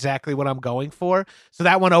well and exactly what I'm going for. So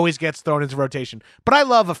that one always gets thrown into rotation. But I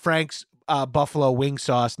love a Frank's buffalo wing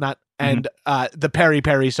sauce, and the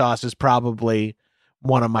peri sauce is probably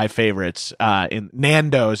one of my favorites. In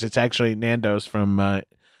Nando's, it's actually Nando's from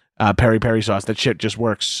peri sauce. That shit just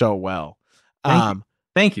works so well.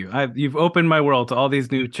 Thank you. You've opened my world to all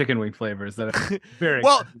these new chicken wing flavors that I'm very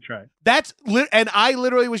excited to try. And I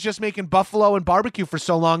literally was just making buffalo and barbecue for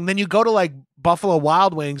so long. Then you go to like Buffalo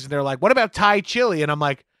Wild Wings, and they're like, "What about Thai chili?" And I'm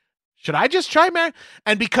like, should I just try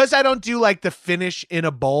And because I don't do like the finish in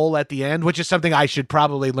a bowl at the end, which is something I should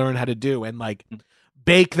probably learn how to do, and like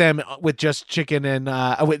bake them with just chicken and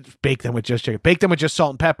bake them with just salt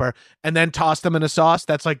and pepper, and then toss them in a sauce.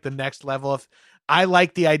 That's like the next level of. I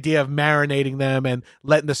like the idea of marinating them and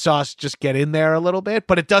letting the sauce just get in there a little bit,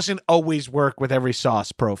 but it doesn't always work with every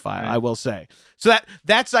sauce profile, I will say. So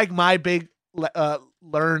that's like my big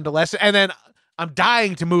learned lesson. And then I'm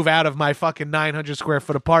dying to move out of my fucking 900 square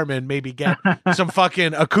foot apartment and maybe get some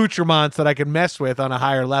fucking accoutrements that I can mess with on a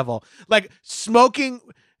higher level. Like smoking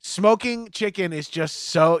chicken is just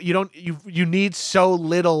so, you need so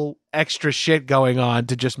little extra shit going on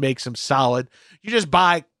to just make some solid. You just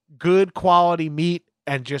buy good quality meat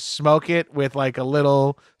and just smoke it with like a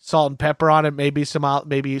little salt and pepper on it, maybe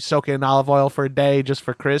soak it in olive oil for a day just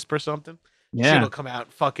for crisp or something. Yeah, shit'll come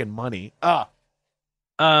out fucking money. Are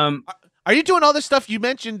you doing all this stuff you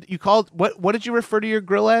mentioned? You called what did you refer to your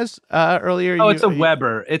grill as earlier? Oh, it's a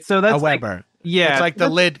Weber. That's a Weber. Yeah, it's like the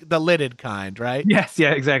lidded kind, right? Yes,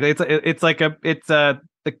 yeah, exactly. It's the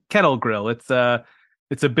kettle grill. It's a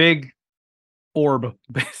big orb,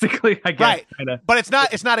 basically, I guess. Right. Kinda. But it's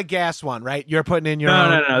not a gas one, right? You're putting in your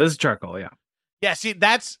own. No. This is charcoal, yeah. Yeah, see,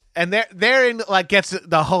 therein like gets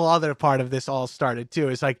the whole other part of this all started too.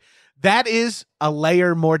 It's like that is a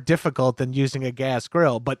layer more difficult than using a gas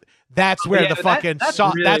grill, but that's where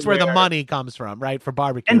that's where the money comes from, right? For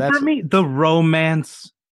barbecue. And for me, the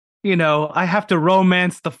romance, I have to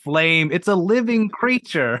romance the flame. It's a living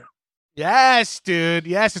creature. Yes, dude.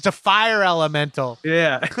 Yes, it's a fire elemental.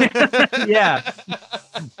 Yeah. Yeah.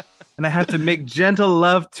 And I have to make gentle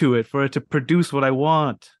love to it for it to produce what I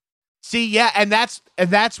want. See, yeah, and that's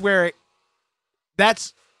the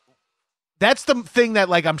thing that,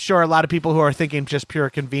 like, I'm sure a lot of people who are thinking just pure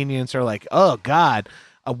convenience are like, oh God,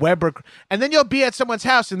 a Weber. And then you'll be at someone's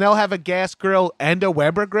house and they'll have a gas grill and a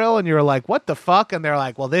Weber grill, and you're like, what the fuck? And they're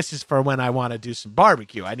like, well, this is for when I want to do some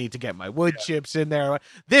barbecue. I need to get my wood chips in there.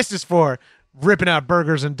 This is for ripping out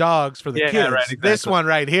burgers and dogs for the kids. Right, exactly. This one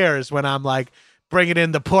right here is when I'm like bringing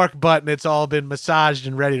in the pork butt and it's all been massaged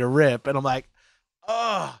and ready to rip. And I'm like,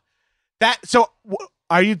 oh, so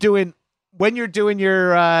are you doing, when you're doing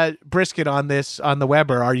your brisket on the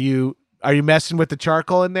Weber, are you are you messing with the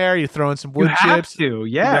charcoal in there? Are you throwing some wood chips?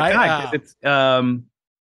 Yeah. Right? God, it's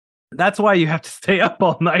that's why you have to stay up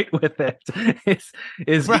all night with it.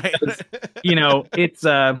 Is right. Because, it's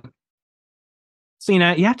so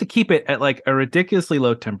you have to keep it at like a ridiculously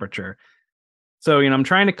low temperature. So I'm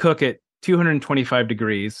trying to cook at 225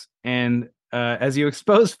 degrees, and as you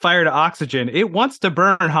expose fire to oxygen, it wants to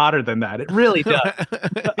burn hotter than that. It really does.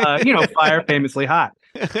 Fire famously hot.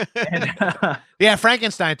 And, yeah,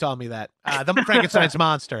 Frankenstein told me that. The Frankenstein's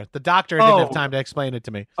monster. The doctor didn't have time to explain it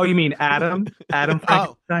to me. Oh, you mean Adam? Adam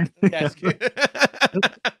Frankenstein? Yes.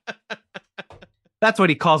 That's what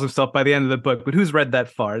he calls himself by the end of the book, but who's read that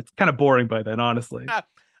far? It's kind of boring by then, honestly.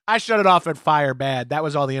 I shut it off at fire bad. That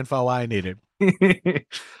was all the info I needed.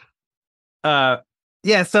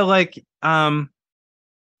 Yeah, so like you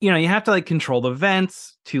have to like control the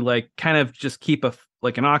vents to like kind of just keep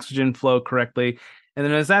an oxygen flow correctly. And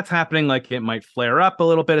then as that's happening, like it might flare up a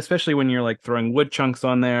little bit, especially when you're like throwing wood chunks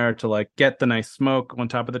on there to like get the nice smoke on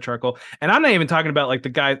top of the charcoal. And I'm not even talking about like the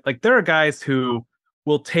guys, like there are guys who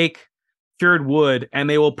will take cured wood and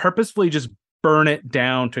they will purposefully just burn it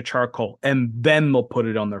down to charcoal and then they'll put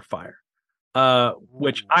it on their fire.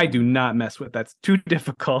 Which I do not mess with. That's too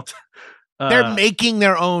difficult. They're making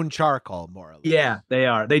their own charcoal, more or less. Yeah, they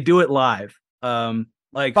are. They do it live.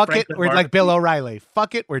 Like fuck it, we're like Bill O'Reilly.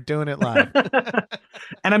 Fuck it, we're doing it live.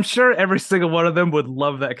 And I'm sure every single one of them would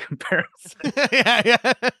love that comparison. yeah.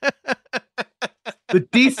 The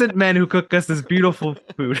decent men who cook us this beautiful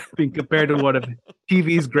food being compared to one of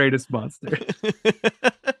TV's greatest monsters.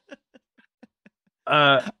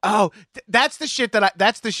 That's the shit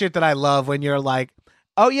that I love when you're like,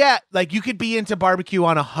 oh yeah, like you could be into barbecue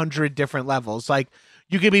on 100 different levels. Like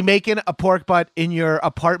you could be making a pork butt in your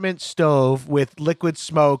apartment stove with liquid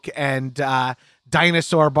smoke and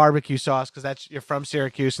dinosaur barbecue sauce because you're from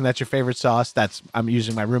Syracuse and that's your favorite sauce. I'm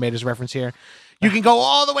using my roommate as reference here. You can go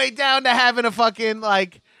all the way down to having a fucking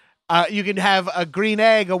like you can have a green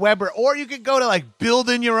egg, a Weber, or you could go to like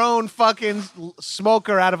building your own fucking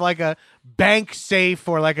smoker out of like a bank safe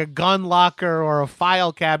or like a gun locker or a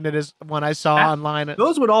file cabinet is one I saw online.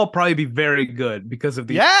 Those would all probably be very good because of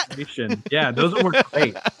the information. Yeah, those would work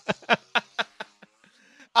great.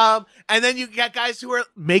 And then you got guys who are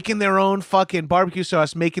making their own fucking barbecue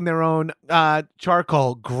sauce, making their own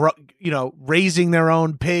charcoal, raising their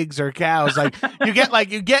own pigs or cows. Like you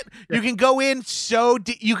can go in so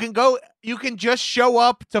you can just show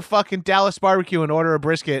up to fucking Dallas Barbecue and order a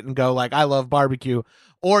brisket and go like, I love barbecue.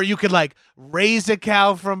 Or you could like raise a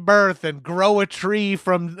cow from birth and grow a tree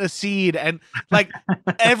from a seed, and like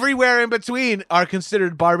everywhere in between are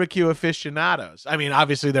considered barbecue aficionados. I mean,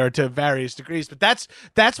 obviously there are to various degrees, but that's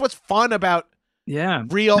what's fun about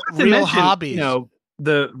real hobbies.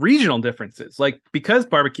 The regional differences, like because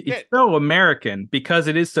barbecue is so American, because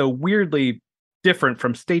it is so weirdly different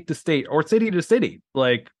from state to state or city to city.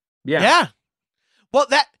 Like, yeah. Well,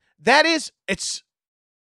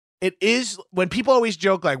 it is when people always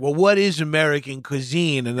joke like, well, what is American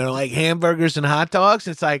cuisine? And they're like hamburgers and hot dogs.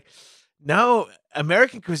 It's like, no,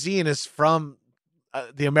 American cuisine is from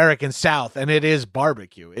the American South, and it is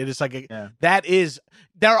barbecue. It is like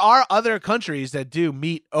there are other countries that do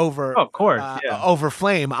meat over, over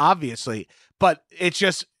flame, obviously, but it's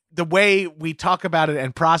just the way we talk about it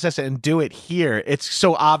and process it and do it here. It's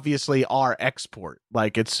so obviously our export.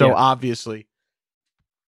 Like it's so obviously.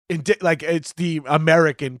 Like it's the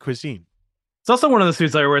American cuisine. It's also one of those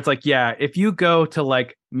foods where it's like, if you go to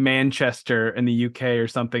like Manchester in the UK or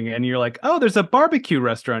something and you're like, oh, there's a barbecue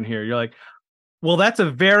restaurant here. You're like, well,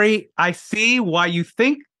 I see why you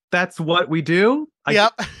think that's what we do.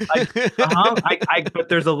 Yep. But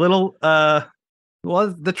there's a little,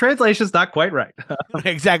 the translation's not quite right.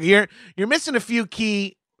 Exactly. You're missing a few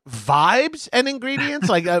key vibes and ingredients,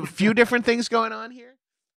 like a few different things going on here.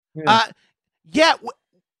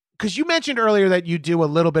 Because you mentioned earlier that you do a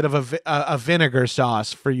little bit of a vinegar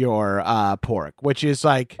sauce for your pork, which is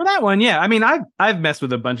like for that one. Yeah, I mean, I've messed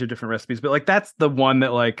with a bunch of different recipes, but like that's the one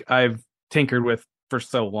that like I've tinkered with for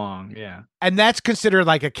so long. Yeah, and that's considered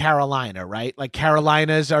like a Carolina, right? Like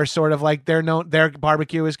Carolinas are sort of like their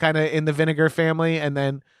barbecue is kind of in the vinegar family, and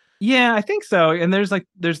then. Yeah, I think so. And there's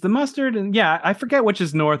the mustard, and I forget which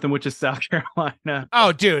is North and which is South Carolina.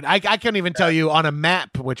 Oh, dude, I can't even tell you on a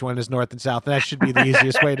map which one is North and South. And that should be the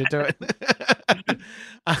easiest way to do it.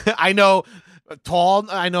 I know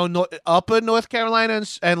upper North Carolina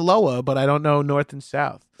and lower, but I don't know North and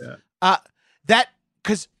South. Yeah.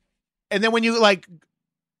 And then when you like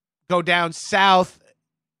go down south,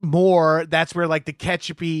 more, that's where like the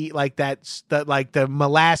ketchupy, like that's the like the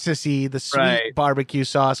molassesy, the sweet barbecue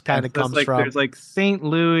sauce kind of comes like, from. There's like St.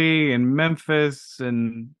 Louis and Memphis,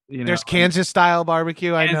 and there's Kansas style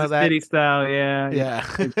barbecue. I know that. City style, yeah.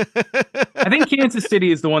 I think Kansas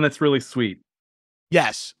City is the one that's really sweet.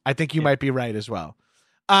 Yes, I think you might be right as well.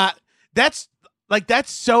 That's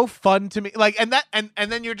so fun to me. Like, and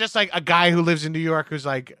then you're just like a guy who lives in New York who's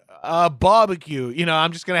like, barbecue. You know,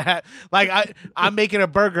 I'm just gonna have like I'm making a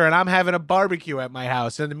burger and I'm having a barbecue at my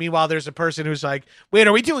house. And meanwhile, there's a person who's like, wait,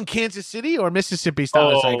 are we doing Kansas City or Mississippi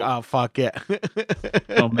style? It's like, oh fuck yeah.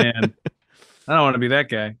 Oh man, I don't want to be that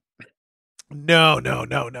guy. No.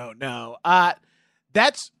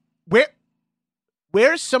 That's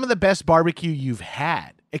where's some of the best barbecue you've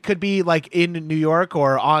had? It could be like in New York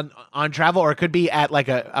or on travel, or it could be at like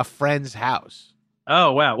a friend's house.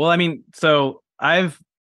 Oh wow. Well, I mean, so I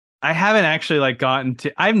haven't actually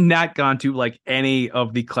I've not gone to like any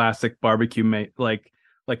of the classic barbecue like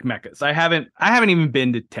meccas. I haven't even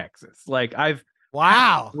been to Texas. Like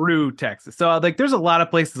through Texas. So like there's a lot of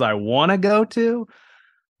places I want to go to,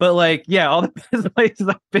 but like, yeah, all the best places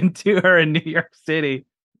I've been to are in New York City,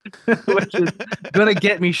 which is gonna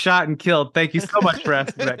get me shot and killed. Thank you so much for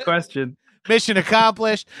asking that question. Mission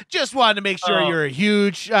accomplished. Just wanted to make sure you're a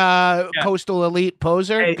huge coastal elite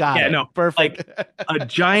poser. Got it. No, perfect. Like a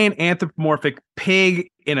giant anthropomorphic pig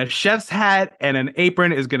in a chef's hat and an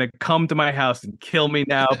apron is going to come to my house and kill me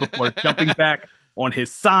now before jumping back on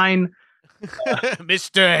his sign.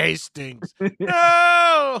 Mr. Hastings.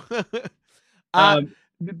 No! But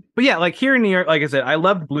yeah, like here in New York, like I said, I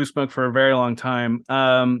loved Blue Smoke for a very long time.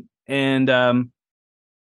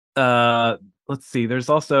 Let's see, there's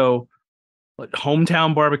also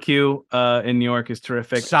Hometown Barbecue in New York is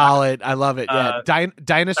terrific. Solid. I love it. Yeah.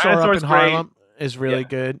 Dinosaur up in Harlem is really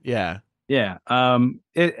good. Yeah. Yeah.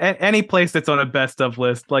 Any place that's on a best of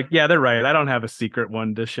list, like, yeah, they're right. I don't have a secret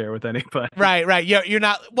one to share with anybody. Right. You're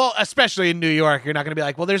not, well, especially in New York, you're not going to be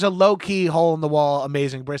like, well, there's a low key hole in the wall,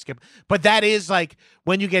 amazing brisket. But that is like,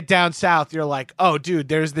 when you get down south, you're like, oh, dude,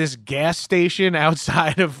 there's this gas station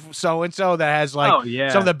outside of so-and-so that has like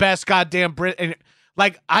some of the best goddamn and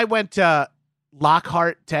like, I went to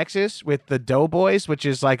Lockhart, Texas with the Doughboys, which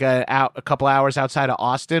is like a couple hours outside of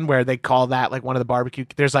Austin, where they call that like one of the barbecue.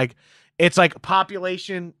 There's like, it's like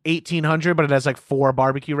population 1,800, but it has like 4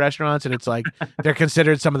 barbecue restaurants, and it's like they're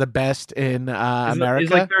considered some of the best in America. Is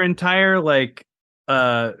like their entire like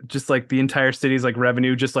just like the entire city's like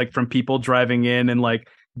revenue just like from people driving in and like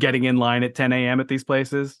getting in line at 10 a.m. at these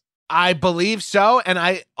places? I believe so, and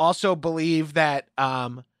I also believe that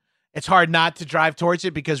it's hard not to drive towards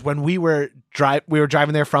it, because when we were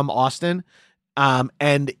driving there from Austin,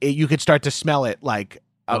 and you could start to smell it like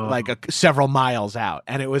several miles out,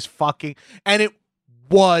 and it was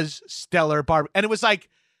stellar barbecue, and it was like,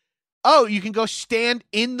 oh, you can go stand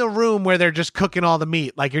in the room where they're just cooking all the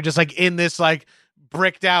meat, like you're just like in this like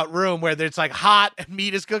bricked out room where it's like hot and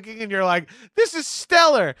meat is cooking, and you're like, this is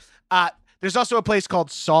stellar. There's also a place called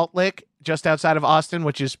Salt Lick just outside of Austin,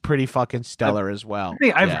 which is pretty fucking stellar as well.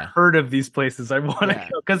 I've heard of these places. I want to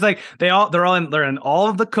go because like they're in all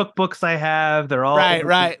of the cookbooks I have. They're all right. All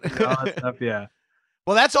that stuff. Yeah.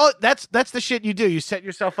 Well, that's the shit you do. You set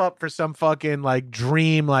yourself up for some fucking like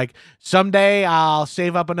dream. Like, someday I'll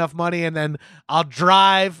save up enough money and then I'll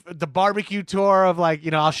drive the barbecue tour of like,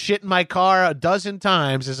 I'll shit in my car a dozen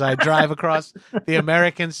times as I drive across the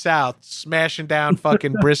American South, smashing down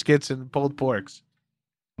fucking briskets and pulled porks.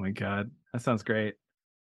 Oh my God, that sounds great.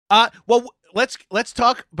 Well, let's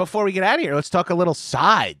talk before we get out of here. Let's talk a little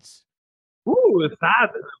sides. Ooh,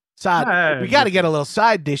 side. We got to get a little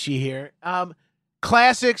side dishy here.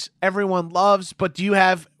 Classics everyone loves, but do you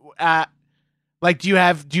have do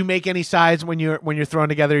you make any sides when you're throwing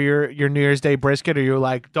together your New Year's Day brisket, or you're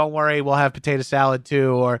like, don't worry, we'll have potato salad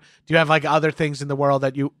too? Or do you have like other things in the world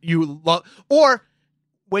that you love? Or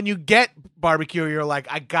when you get barbecue, you're like,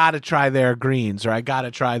 I gotta try their greens, or I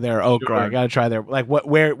gotta try their okra, or I gotta try their, like,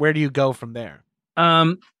 where do you go from there?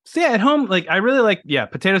 So yeah, at home, like I really like,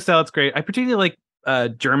 potato salad's great. I particularly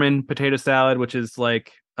like German potato salad, which is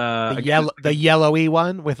like the yellowy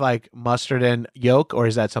one with like mustard and yolk, or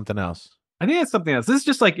is that something else? I think it's something else. This is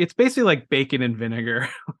just like, it's basically like bacon and vinegar.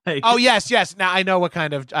 Like, oh yes. Now I know what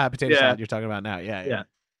kind of potato salad you're talking about now. Yeah.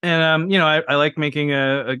 And I like making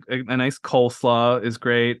a nice coleslaw is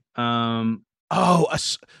great.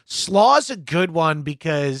 Slaw's a good one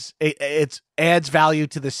because it adds value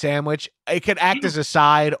to the sandwich. It could act as a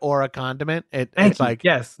side or a condiment. It's like,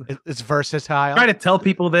 yes, it's versatile. Try to tell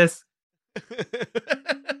people this.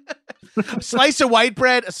 A slice of white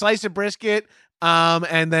bread, a slice of brisket,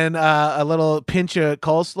 and then a little pinch of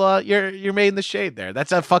coleslaw. You're made in the shade there.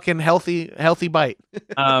 That's a fucking healthy bite.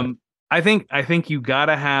 I think you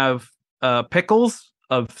gotta have pickles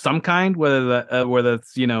of some kind, whether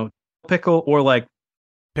it's pickle or like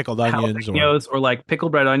Pickled onions or like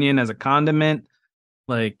pickled red onion as a condiment.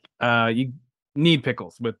 Like you need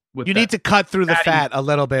pickles with you need to cut through the fat a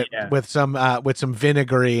little bit with some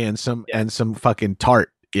vinegary and some fucking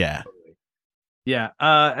tart. Yeah. Yeah.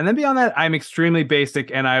 And then beyond that, I'm extremely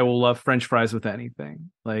basic and I will love French fries with anything.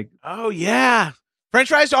 Like, oh yeah. French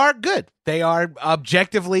fries are good. They are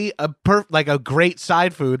objectively a great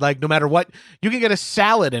side food. Like no matter what, you can get a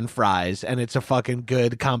salad and fries and it's a fucking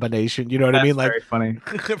good combination. You know what I mean? Like very funny.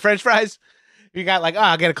 French fries. You got like,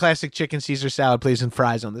 I'll get a classic chicken Caesar salad, please, and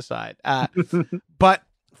fries on the side. But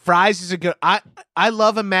fries is a good. I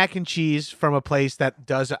love a mac and cheese from a place that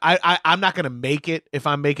does. I'm not gonna make it if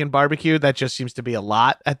I'm making barbecue. That just seems to be a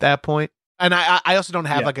lot at that point. And I also don't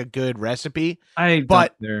have like a good recipe. I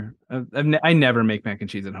never make mac and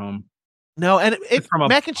cheese at home. No, and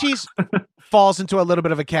mac and cheese falls into a little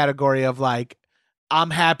bit of a category of like, I'm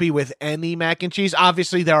happy with any mac and cheese.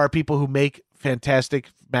 Obviously, there are people who make fantastic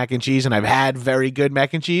mac and cheese, and I've had very good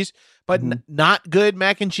mac and cheese, but not good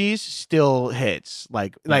mac and cheese still hits.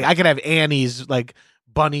 Like I could have Annie's like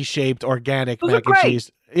bunny shaped organic those mac and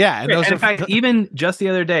cheese. Yeah, and those in fact, even just the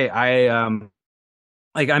other day,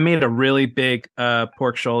 I made a really big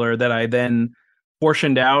pork shoulder that I then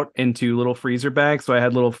portioned out into little freezer bags. So I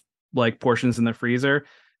had little like portions in the freezer.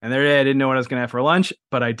 And there I didn't know what I was going to have for lunch,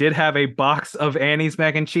 but I did have a box of Annie's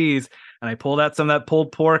mac and cheese. And I pulled out some of that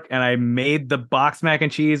pulled pork and I made the box mac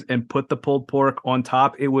and cheese and put the pulled pork on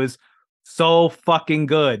top. It was so fucking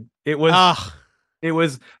good. It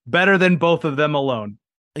was better than both of them alone.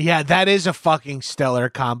 Yeah, that is a fucking stellar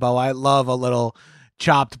combo. I love a little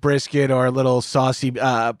chopped brisket or a little saucy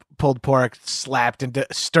pulled pork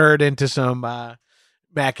stirred into some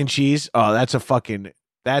mac and cheese. Oh, that's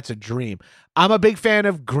a dream. I'm a big fan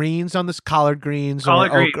of greens on this, collard greens.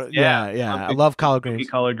 Yeah. I love collard greens.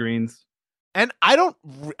 Collard greens. And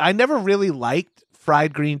I never really liked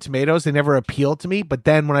fried green tomatoes. They never appealed to me. But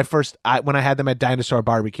then when I had them at Dinosaur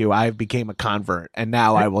Barbecue, I became a convert. And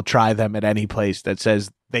now I will try them at any place that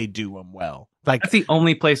says they do them well. Like that's the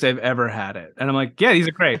only place I've ever had it. And I'm like, yeah, these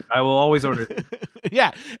are great. I will always order it.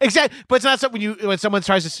 Yeah, exactly. But it's not something when someone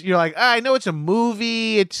tries to, you're like, I know it's a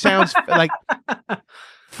movie. It sounds like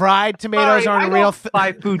fried tomatoes aren't a real thing.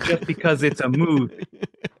 Buy food just because it's a movie.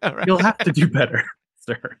 Right. You'll have to do better,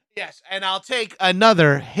 sir. Yes, and I'll take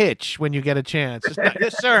another hitch when you get a chance.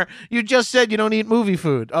 Yes, sir. You just said you don't eat movie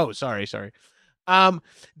food. Oh, sorry. I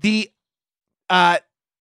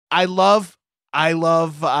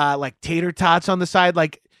love like tater tots on the side.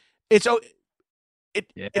 Like it's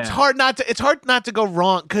hard not to go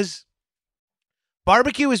wrong because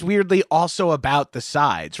barbecue is weirdly also about the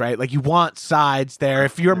sides, right? Like you want sides there.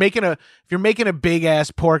 If you're making a big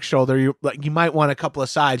ass pork shoulder, you might want a couple of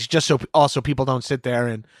sides just so also people don't sit there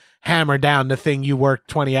and hammer down the thing you worked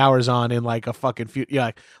 20 hours on in like a fucking few. You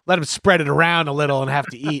like let them spread it around a little and have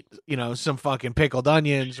to eat some fucking pickled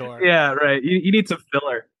onions or yeah, right. You need some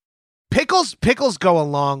filler. Pickles go a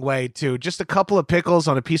long way too. Just a couple of pickles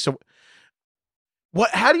on a piece of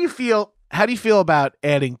what? How do you feel about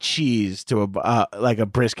adding cheese to a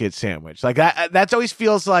brisket sandwich? Like that always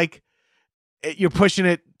feels like you're pushing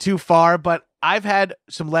it too far. But I've had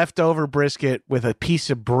some leftover brisket with a piece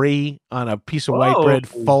of brie on a piece of white bread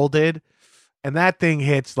folded, and that thing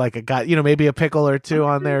hits like maybe a pickle or two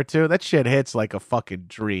on there too. That shit hits like a fucking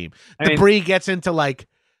dream. The brie gets into like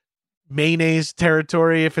mayonnaise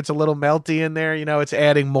territory if it's a little melty in there. It's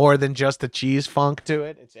adding more than just the cheese funk to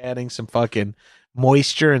it. It's adding some fucking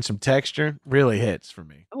moisture and some texture. Really hits for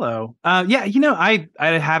me. Hello. I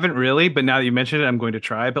haven't really, but now that you mentioned it, I'm going to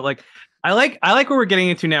try. But like I like what we're getting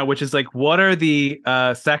into now, which is like what are the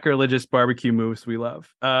sacrilegious barbecue moves we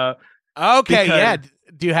love? Okay, yeah.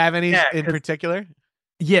 Do you have any in particular?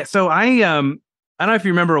 Yeah, so I don't know if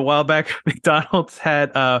you remember a while back, McDonald's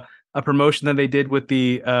had a promotion that they did with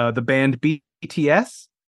the band BTS.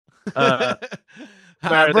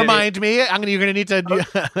 Remind me. You're gonna need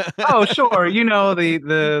to. Oh, sure.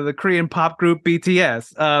 The Korean pop group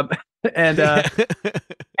BTS.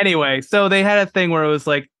 Anyway, so they had a thing where it was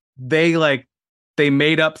like they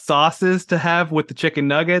made up sauces to have with the chicken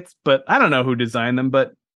nuggets, but I don't know who designed them,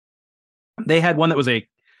 but they had one that was a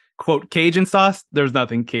quote Cajun sauce. There's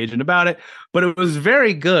nothing Cajun about it, but it was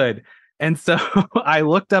very good. And so I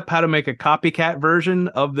looked up how to make a copycat version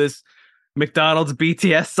of this McDonald's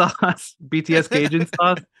BTS sauce, BTS Cajun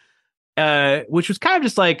sauce, which was kind of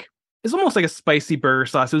just like, it's almost like a spicy burger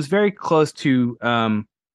sauce. It was very close to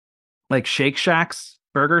like Shake Shack's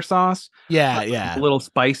burger sauce. Yeah, A little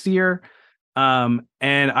spicier. And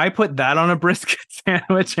I put that on a brisket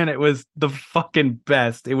sandwich, and it was the fucking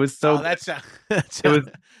best. It was so that's it was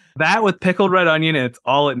that with pickled red onion, and it's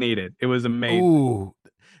all it needed. It was amazing. Ooh,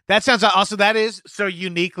 that sounds also, that is so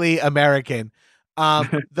uniquely American.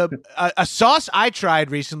 The a sauce I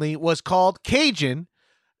tried recently was called Cajun,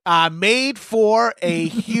 made for a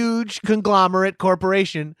huge conglomerate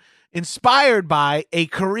corporation, inspired by a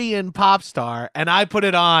Korean pop star, and I put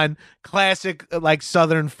it on classic like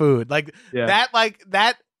Southern food, like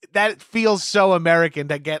that feels so American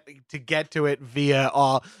to get to it via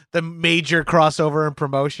all the major crossover and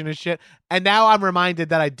promotion and shit. And now I'm reminded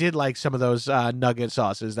that I did like some of those nugget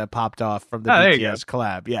sauces that popped off from the BTS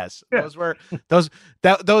collab. Yes, yeah.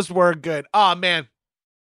 those were good. Oh man,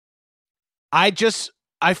 I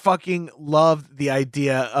fucking loved the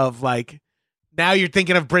idea of like, now you're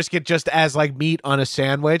thinking of brisket just as like meat on a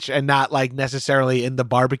sandwich and not like necessarily in the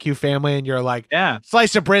barbecue family. And you're like,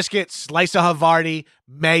 slice of brisket, slice of Havarti,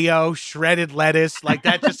 mayo, shredded lettuce. Like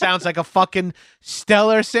that just sounds like a fucking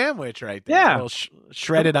stellar sandwich right there. Yeah. A little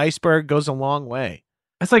shredded iceberg goes a long way.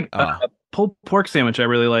 It's like a pulled pork sandwich I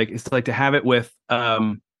really like. It's like to have it with,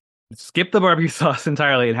 skip the barbecue sauce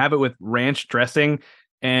entirely and have it with ranch dressing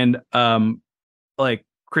and like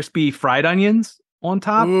crispy fried onions on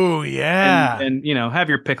top. Ooh, yeah. And you know, have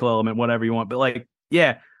your pickle element, whatever you want. But like,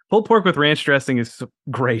 yeah, pulled pork with ranch dressing is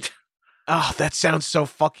great. Oh, that sounds so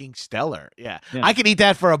fucking stellar. Yeah. I could eat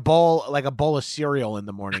that for a bowl of cereal in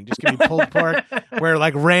the morning. Just give me pulled pork where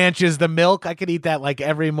like ranch is the milk. I could eat that like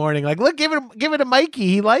every morning. Like, look, give it to Mikey.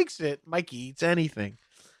 He likes it. Mikey eats anything.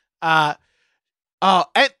 And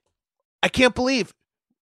I can't believe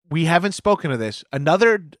we haven't spoken of this.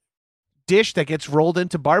 Another dish that gets rolled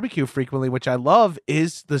into barbecue frequently, which I love,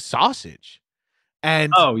 is the sausage.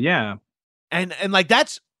 And and like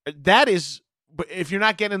that is, if you're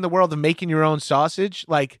not getting in the world of making your own sausage,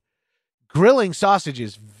 like grilling sausage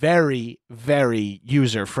is very, very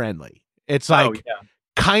user friendly. It's like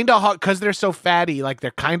kind of hard because they're so fatty. Like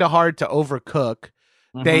they're kind of hard to overcook.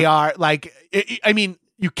 Mm-hmm. They are like, I mean,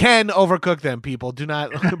 you can overcook them, people. Do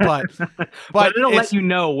not, but it'll let you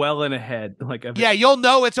know well in ahead. Like, you'll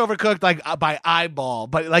know it's overcooked like by eyeball.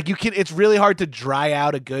 But like it's really hard to dry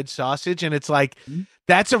out a good sausage, and it's like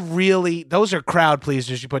those are crowd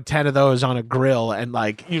pleasers. You put 10 of those on a grill, and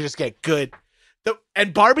like you just get good.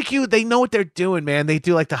 And barbecue, they know what they're doing, man. They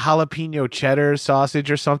do like the jalapeno cheddar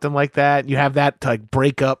sausage or something like that. You have that to like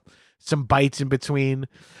break up some bites in between.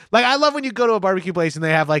 Like, I love when you go to a barbecue place and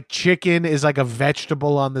they have like chicken is like a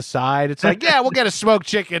vegetable on the side. It's like, we'll get a smoked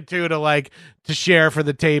chicken too to share for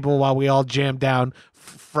the table while we all jam down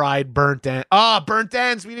fried burnt ends. Oh, burnt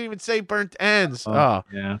ends. We didn't even say burnt ends. Oh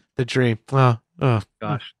yeah. The dream. Oh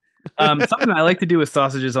gosh. Something I like to do with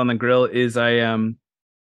sausages on the grill is I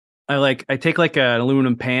take like an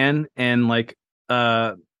aluminum pan and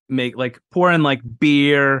pour in like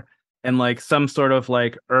beer and like some sort of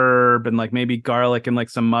like herb and like maybe garlic and like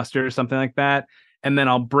some mustard or something like that. And then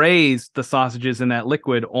I'll braise the sausages in that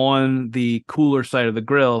liquid on the cooler side of the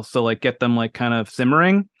grill. So like get them like kind of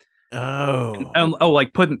simmering. And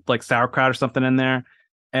like put like sauerkraut or something in there.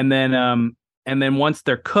 And then once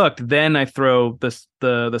they're cooked, then I throw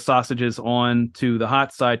the sausages on to the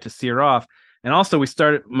hot side to sear off. And also we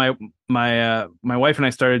started my wife and I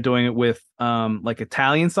started doing it with like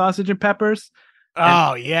Italian sausage and peppers.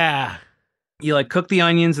 Oh, yeah. You like cook the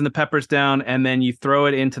onions and the peppers down, and then you throw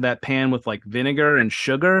it into that pan with like vinegar and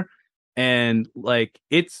sugar, and like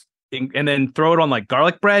and then throw it on like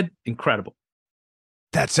garlic bread. Incredible.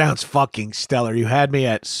 That sounds fucking stellar. You had me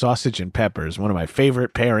at sausage and peppers, one of my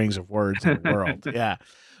favorite pairings of words in the world. Yeah.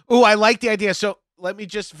 Ooh, I like the idea. So let me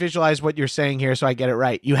just visualize what you're saying here so I get it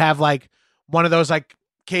right. You have like one of those like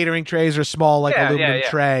catering trays or small like aluminum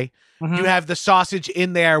tray. Mm-hmm. You have the sausage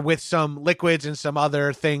in there with some liquids and some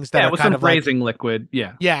other things that are with kind some of braising liquid.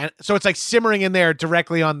 Yeah. Yeah. So it's like simmering in there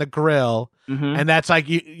directly on the grill. Mm-hmm. And that's like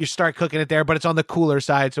you start cooking it there, but it's on the cooler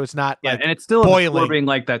side. So it's not and it's still boiling. Absorbing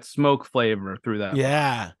like that smoke flavor through that.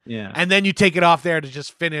 Yeah. Yeah. And then you take it off there to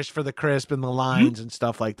just finish for the crisp and the lines and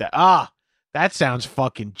stuff like that. Ah, that sounds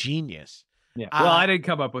fucking genius. Yeah. Well, I didn't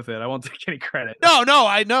come up with it. I won't take any credit. No,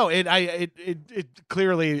 I know it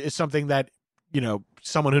clearly is something that, you know,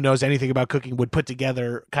 someone who knows anything about cooking would put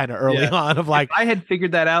together kind of early on of like, if I had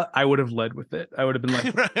figured that out, I would have led with it. I would have been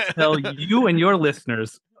like, tell you and your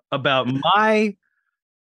listeners about my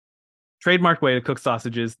trademarked way to cook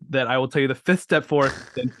sausages that I will tell you the fifth step for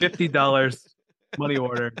than $50 money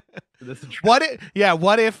order. What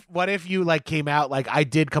if you like came out like I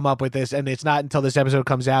did come up with this, and it's not until this episode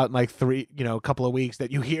comes out in like a couple of weeks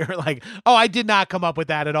that you hear like, oh, I did not come up with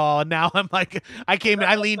that at all, and now I'm like,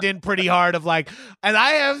 I leaned in pretty hard of like, and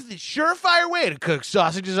I have the surefire way to cook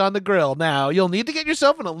sausages on the grill. Now you'll need to get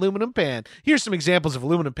yourself an aluminum pan. Here's some examples of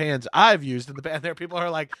aluminum pans I've used in the pan. There, people are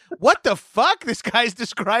like, what the fuck? This guy's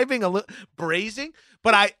describing braising,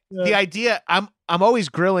 but the idea, I'm always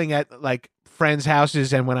grilling at like friends'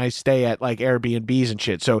 houses and when I stay at like Airbnbs and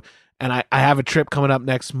shit. So, and I have a trip coming up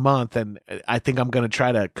next month, and I think I'm gonna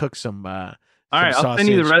try to cook some. All right, I'll send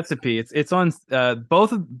you the recipe. It's on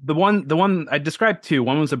both of the one I described two.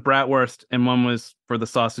 One was a bratwurst and one was for the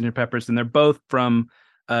sausage and peppers, and they're both from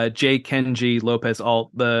J. Kenji Lopez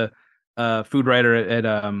Alt, the food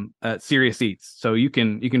writer at Serious Eats. So you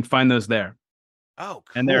can find those there. Oh,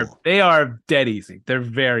 cool. And they are dead easy. They're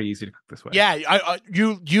very easy to cook this way. Yeah,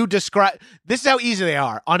 you describe, this is how easy they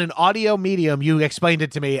are. On an audio medium, you explained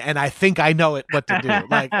it to me, and I think I know what to do.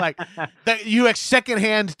 You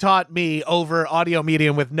secondhand taught me over audio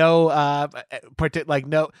medium with no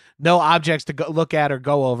no objects to look at or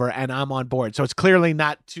go over, and I'm on board. So it's clearly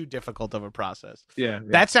not too difficult of a process. Yeah.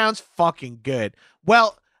 That sounds fucking good.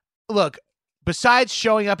 Well, look. Besides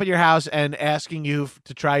showing up at your house and asking you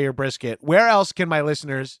to try your brisket, where else can my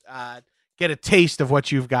listeners get a taste of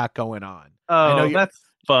what you've got going on? Oh, that's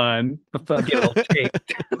fun. Get a little taste.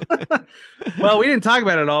 Well, we didn't talk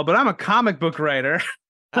about it all, but I'm a comic book writer.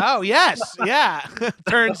 Oh, yes. Yeah.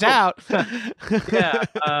 Turns out. Yeah.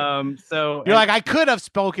 So you're like, I could have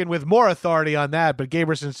spoken with more authority on that, but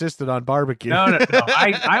Gabrus insisted on barbecue. No.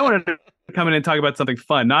 I wanted to come in and talk about something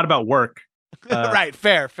fun, not about work. Right.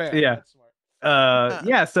 Fair. Yeah.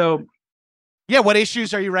 So what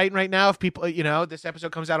issues are you writing right now? If people, this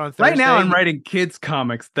episode comes out on Thursday. Right now I'm writing kids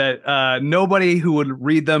comics that nobody who would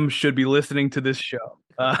read them should be listening to this show.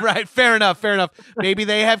 Right. Fair enough. Maybe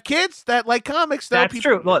they have kids that like comics. That's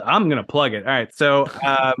true. Look, I'm going to plug it. All right. So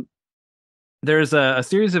there's a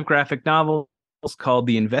series of graphic novels called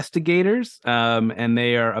The Investigators. And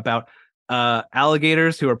they are about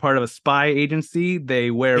alligators who are part of a spy agency.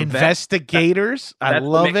 They wear investigators. I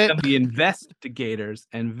love it. The Investigators,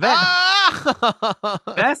 and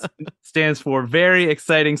VEST stands for Very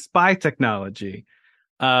Exciting Spy Technology.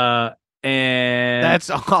 And that's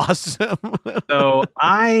awesome. So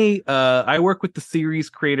I work with the series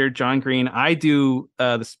creator John Green. I do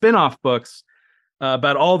the spin-off books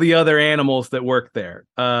about all the other animals that work there,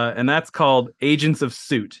 and that's called Agents of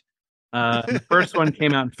Suit. The first one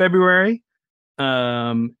came out in February.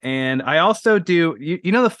 And I also do,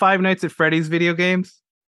 you know, the Five Nights at Freddy's video games?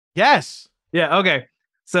 Yes. Yeah. Okay.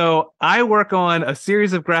 So I work on a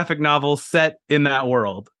series of graphic novels set in that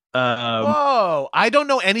world. Whoa. I don't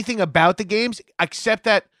know anything about the games except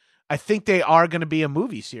that I think they are going to be a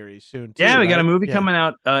movie series soon. Too, we got a movie coming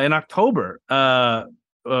out in October.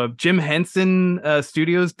 Jim Henson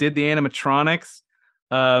Studios did the animatronics.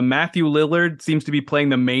 Matthew Lillard seems to be playing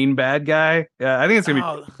the main bad guy. I think it's gonna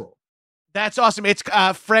be pretty cool. That's awesome. It's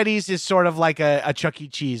Freddy's is sort of like a Chuck E.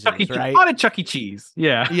 Cheese, right? On a Chuck E. Cheese.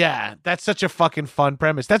 Yeah. Yeah. That's such a fucking fun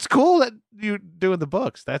premise. That's cool that you doing the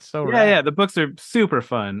books. That's so rad. Yeah. The books are super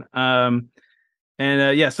fun. So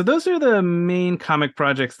those are the main comic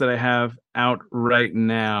projects that I have out right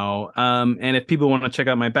now. And if people want to check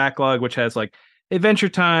out my backlog, which has like Adventure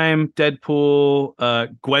Time, Deadpool,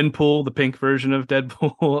 Gwenpool, the pink version of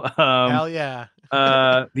Deadpool. Hell yeah.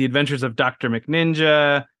 The Adventures of Dr.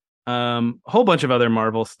 McNinja, a whole bunch of other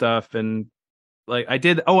Marvel stuff. And like I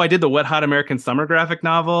did the Wet Hot American Summer graphic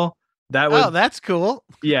novel. That's cool.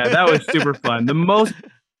 Yeah, that was super fun. The most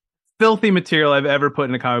filthy material I've ever put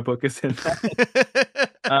in a comic book is in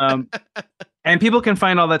that. And people can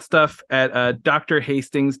find all that stuff at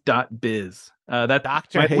drhastings.biz. That's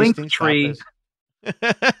Dr. my Hastings. link tree.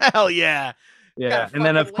 Hell yeah. Yeah. And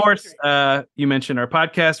then of course, you mentioned our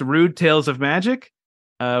podcast, Rude Tales of Magic,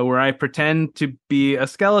 where I pretend to be a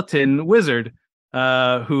skeleton wizard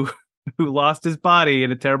who lost his body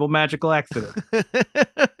in a terrible magical accident.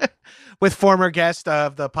 With former guest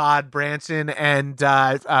of the pod, Branson, and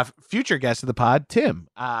future guest of the pod, Tim.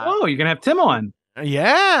 You're gonna have Tim on.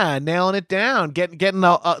 Yeah, nailing it down, getting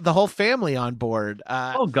the whole family on board.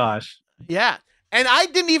 Oh gosh. Yeah. And I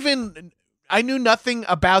knew nothing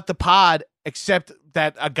about the pod except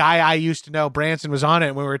that a guy I used to know, Branson, was on it.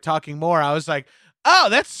 And when we were talking more, I was like, oh,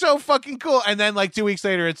 that's so fucking cool. And then like 2 weeks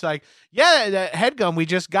later, it's like, yeah, the headgum we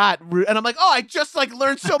just got. And I'm like, oh, I just like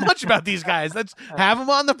learned so much about these guys. Let's have them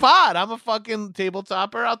on the pod. I'm a fucking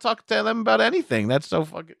tabletopper. I'll talk to them about anything. That's so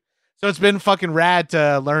fucking. So it's been fucking rad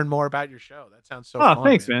to learn more about your show. That sounds so fun. Oh,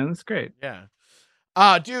 thanks, man. That's great. Yeah.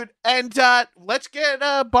 Dude, and let's get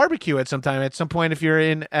barbecue at some time. At some point, if you're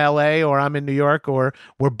in LA or I'm in New York or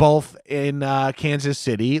we're both in Kansas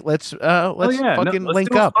City, let's fucking let's link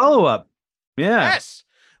do a up. Follow up. Yeah. Yes.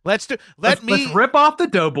 Let's rip off the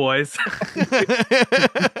Doughboys.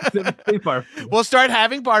 We'll start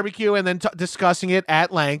having barbecue and then discussing it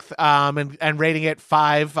at length, and rating it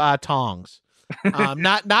 5 tongs.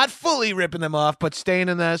 Not fully ripping them off, but staying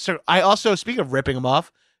in the. I also, speak of ripping them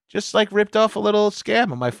off, just like ripped off a little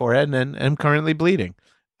scab on my forehead and I'm currently bleeding.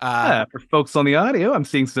 For folks on the audio, I'm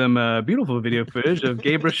seeing some beautiful video footage of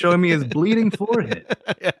Gabriel showing me his bleeding forehead.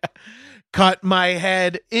 Yeah. Cut my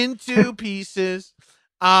head into pieces.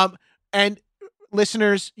 And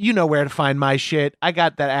listeners, you know where to find my shit. I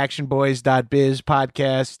got that actionboys.biz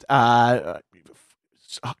podcast, a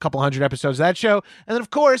couple hundred episodes of that show. And then, of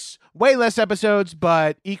course, way less episodes,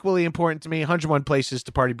 but equally important to me, 101 Places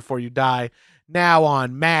to Party Before You Die. Now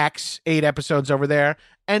on Max, 8 episodes over there.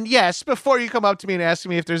 And yes, before you come up to me and ask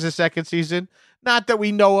me if there's a second season, not that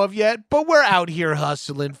we know of yet, but we're out here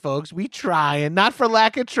hustling, folks. We trying, not for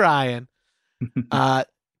lack of trying.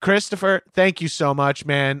 Christopher, thank you so much,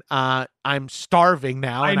 man. I'm starving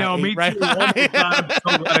now. I know, me too. I'm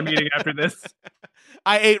so glad I'm eating after this.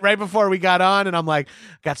 I ate right before we got on, and I'm like,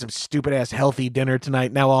 got some stupid-ass healthy dinner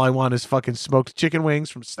tonight. Now all I want is fucking smoked chicken wings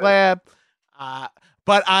from Slab.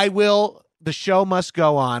 But the show must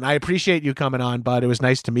go on. I appreciate you coming on, bud. It was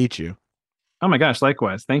nice to meet you. Oh my gosh,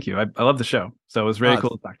 likewise. Thank you. I love the show. So it was really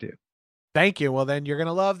cool to talk to you. Thank you. Well, then you're going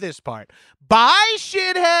to love this part. Bye,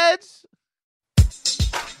 shitheads!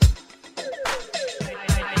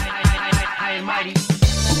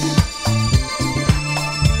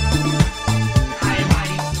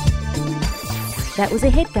 That was a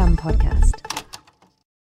HeadGum podcast.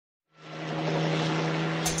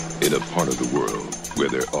 In a part of the world where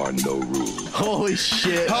there are no rules. Holy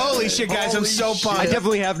shit, guys. I'm so pumped. I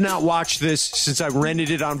definitely have not watched this since I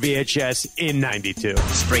rented it on VHS in 92.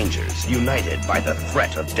 Strangers united by the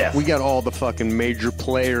threat of death. We got all the fucking major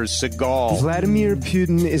players. Seagal. Vladimir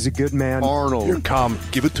Putin is a good man. Arnold. Here, come.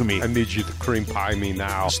 Give it to me. I need you to cream pie me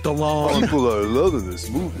now. Stallone. People are loving this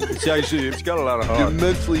movie. It's got a lot of heart. You're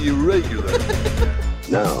mentally irregular.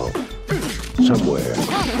 Now, somewhere,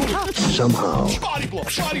 somehow,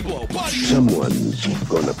 someone's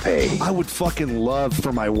gonna pay. I would fucking love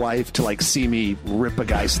for my wife to see me rip a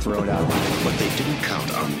guy's throat out. But they didn't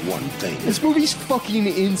count on one thing. This movie's fucking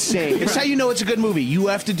insane. It's how you know it's a good movie. You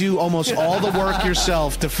have to do almost all the work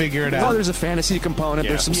yourself to figure it out. Oh, there's a fantasy component.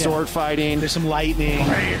 There's some sword fighting. There's some lightning.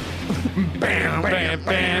 Bam, bam,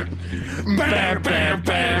 bam. Bam, bam,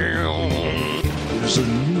 bam. There's a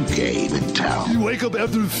new game in town. You wake up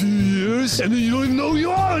after a few years, and then you don't even know who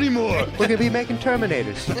you are anymore. We're gonna be making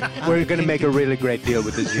Terminators. We're gonna make a really great deal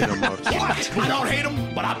with the Xenomorphs. What? I don't hate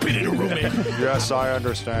them, but I've been in a room. Yes, I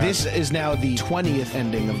understand. This is now the 20th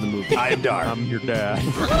ending of the movie. I am dark. I'm your dad.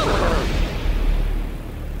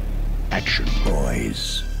 Action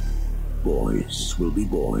boys. Boys will be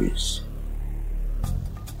boys.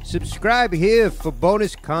 Subscribe here for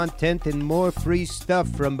bonus content and more free stuff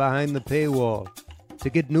from behind the paywall. To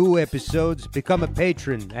get new episodes, become a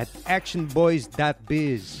patron at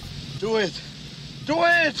actionboys.biz. Do it! Do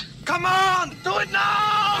it! Come on! Do it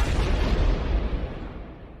now!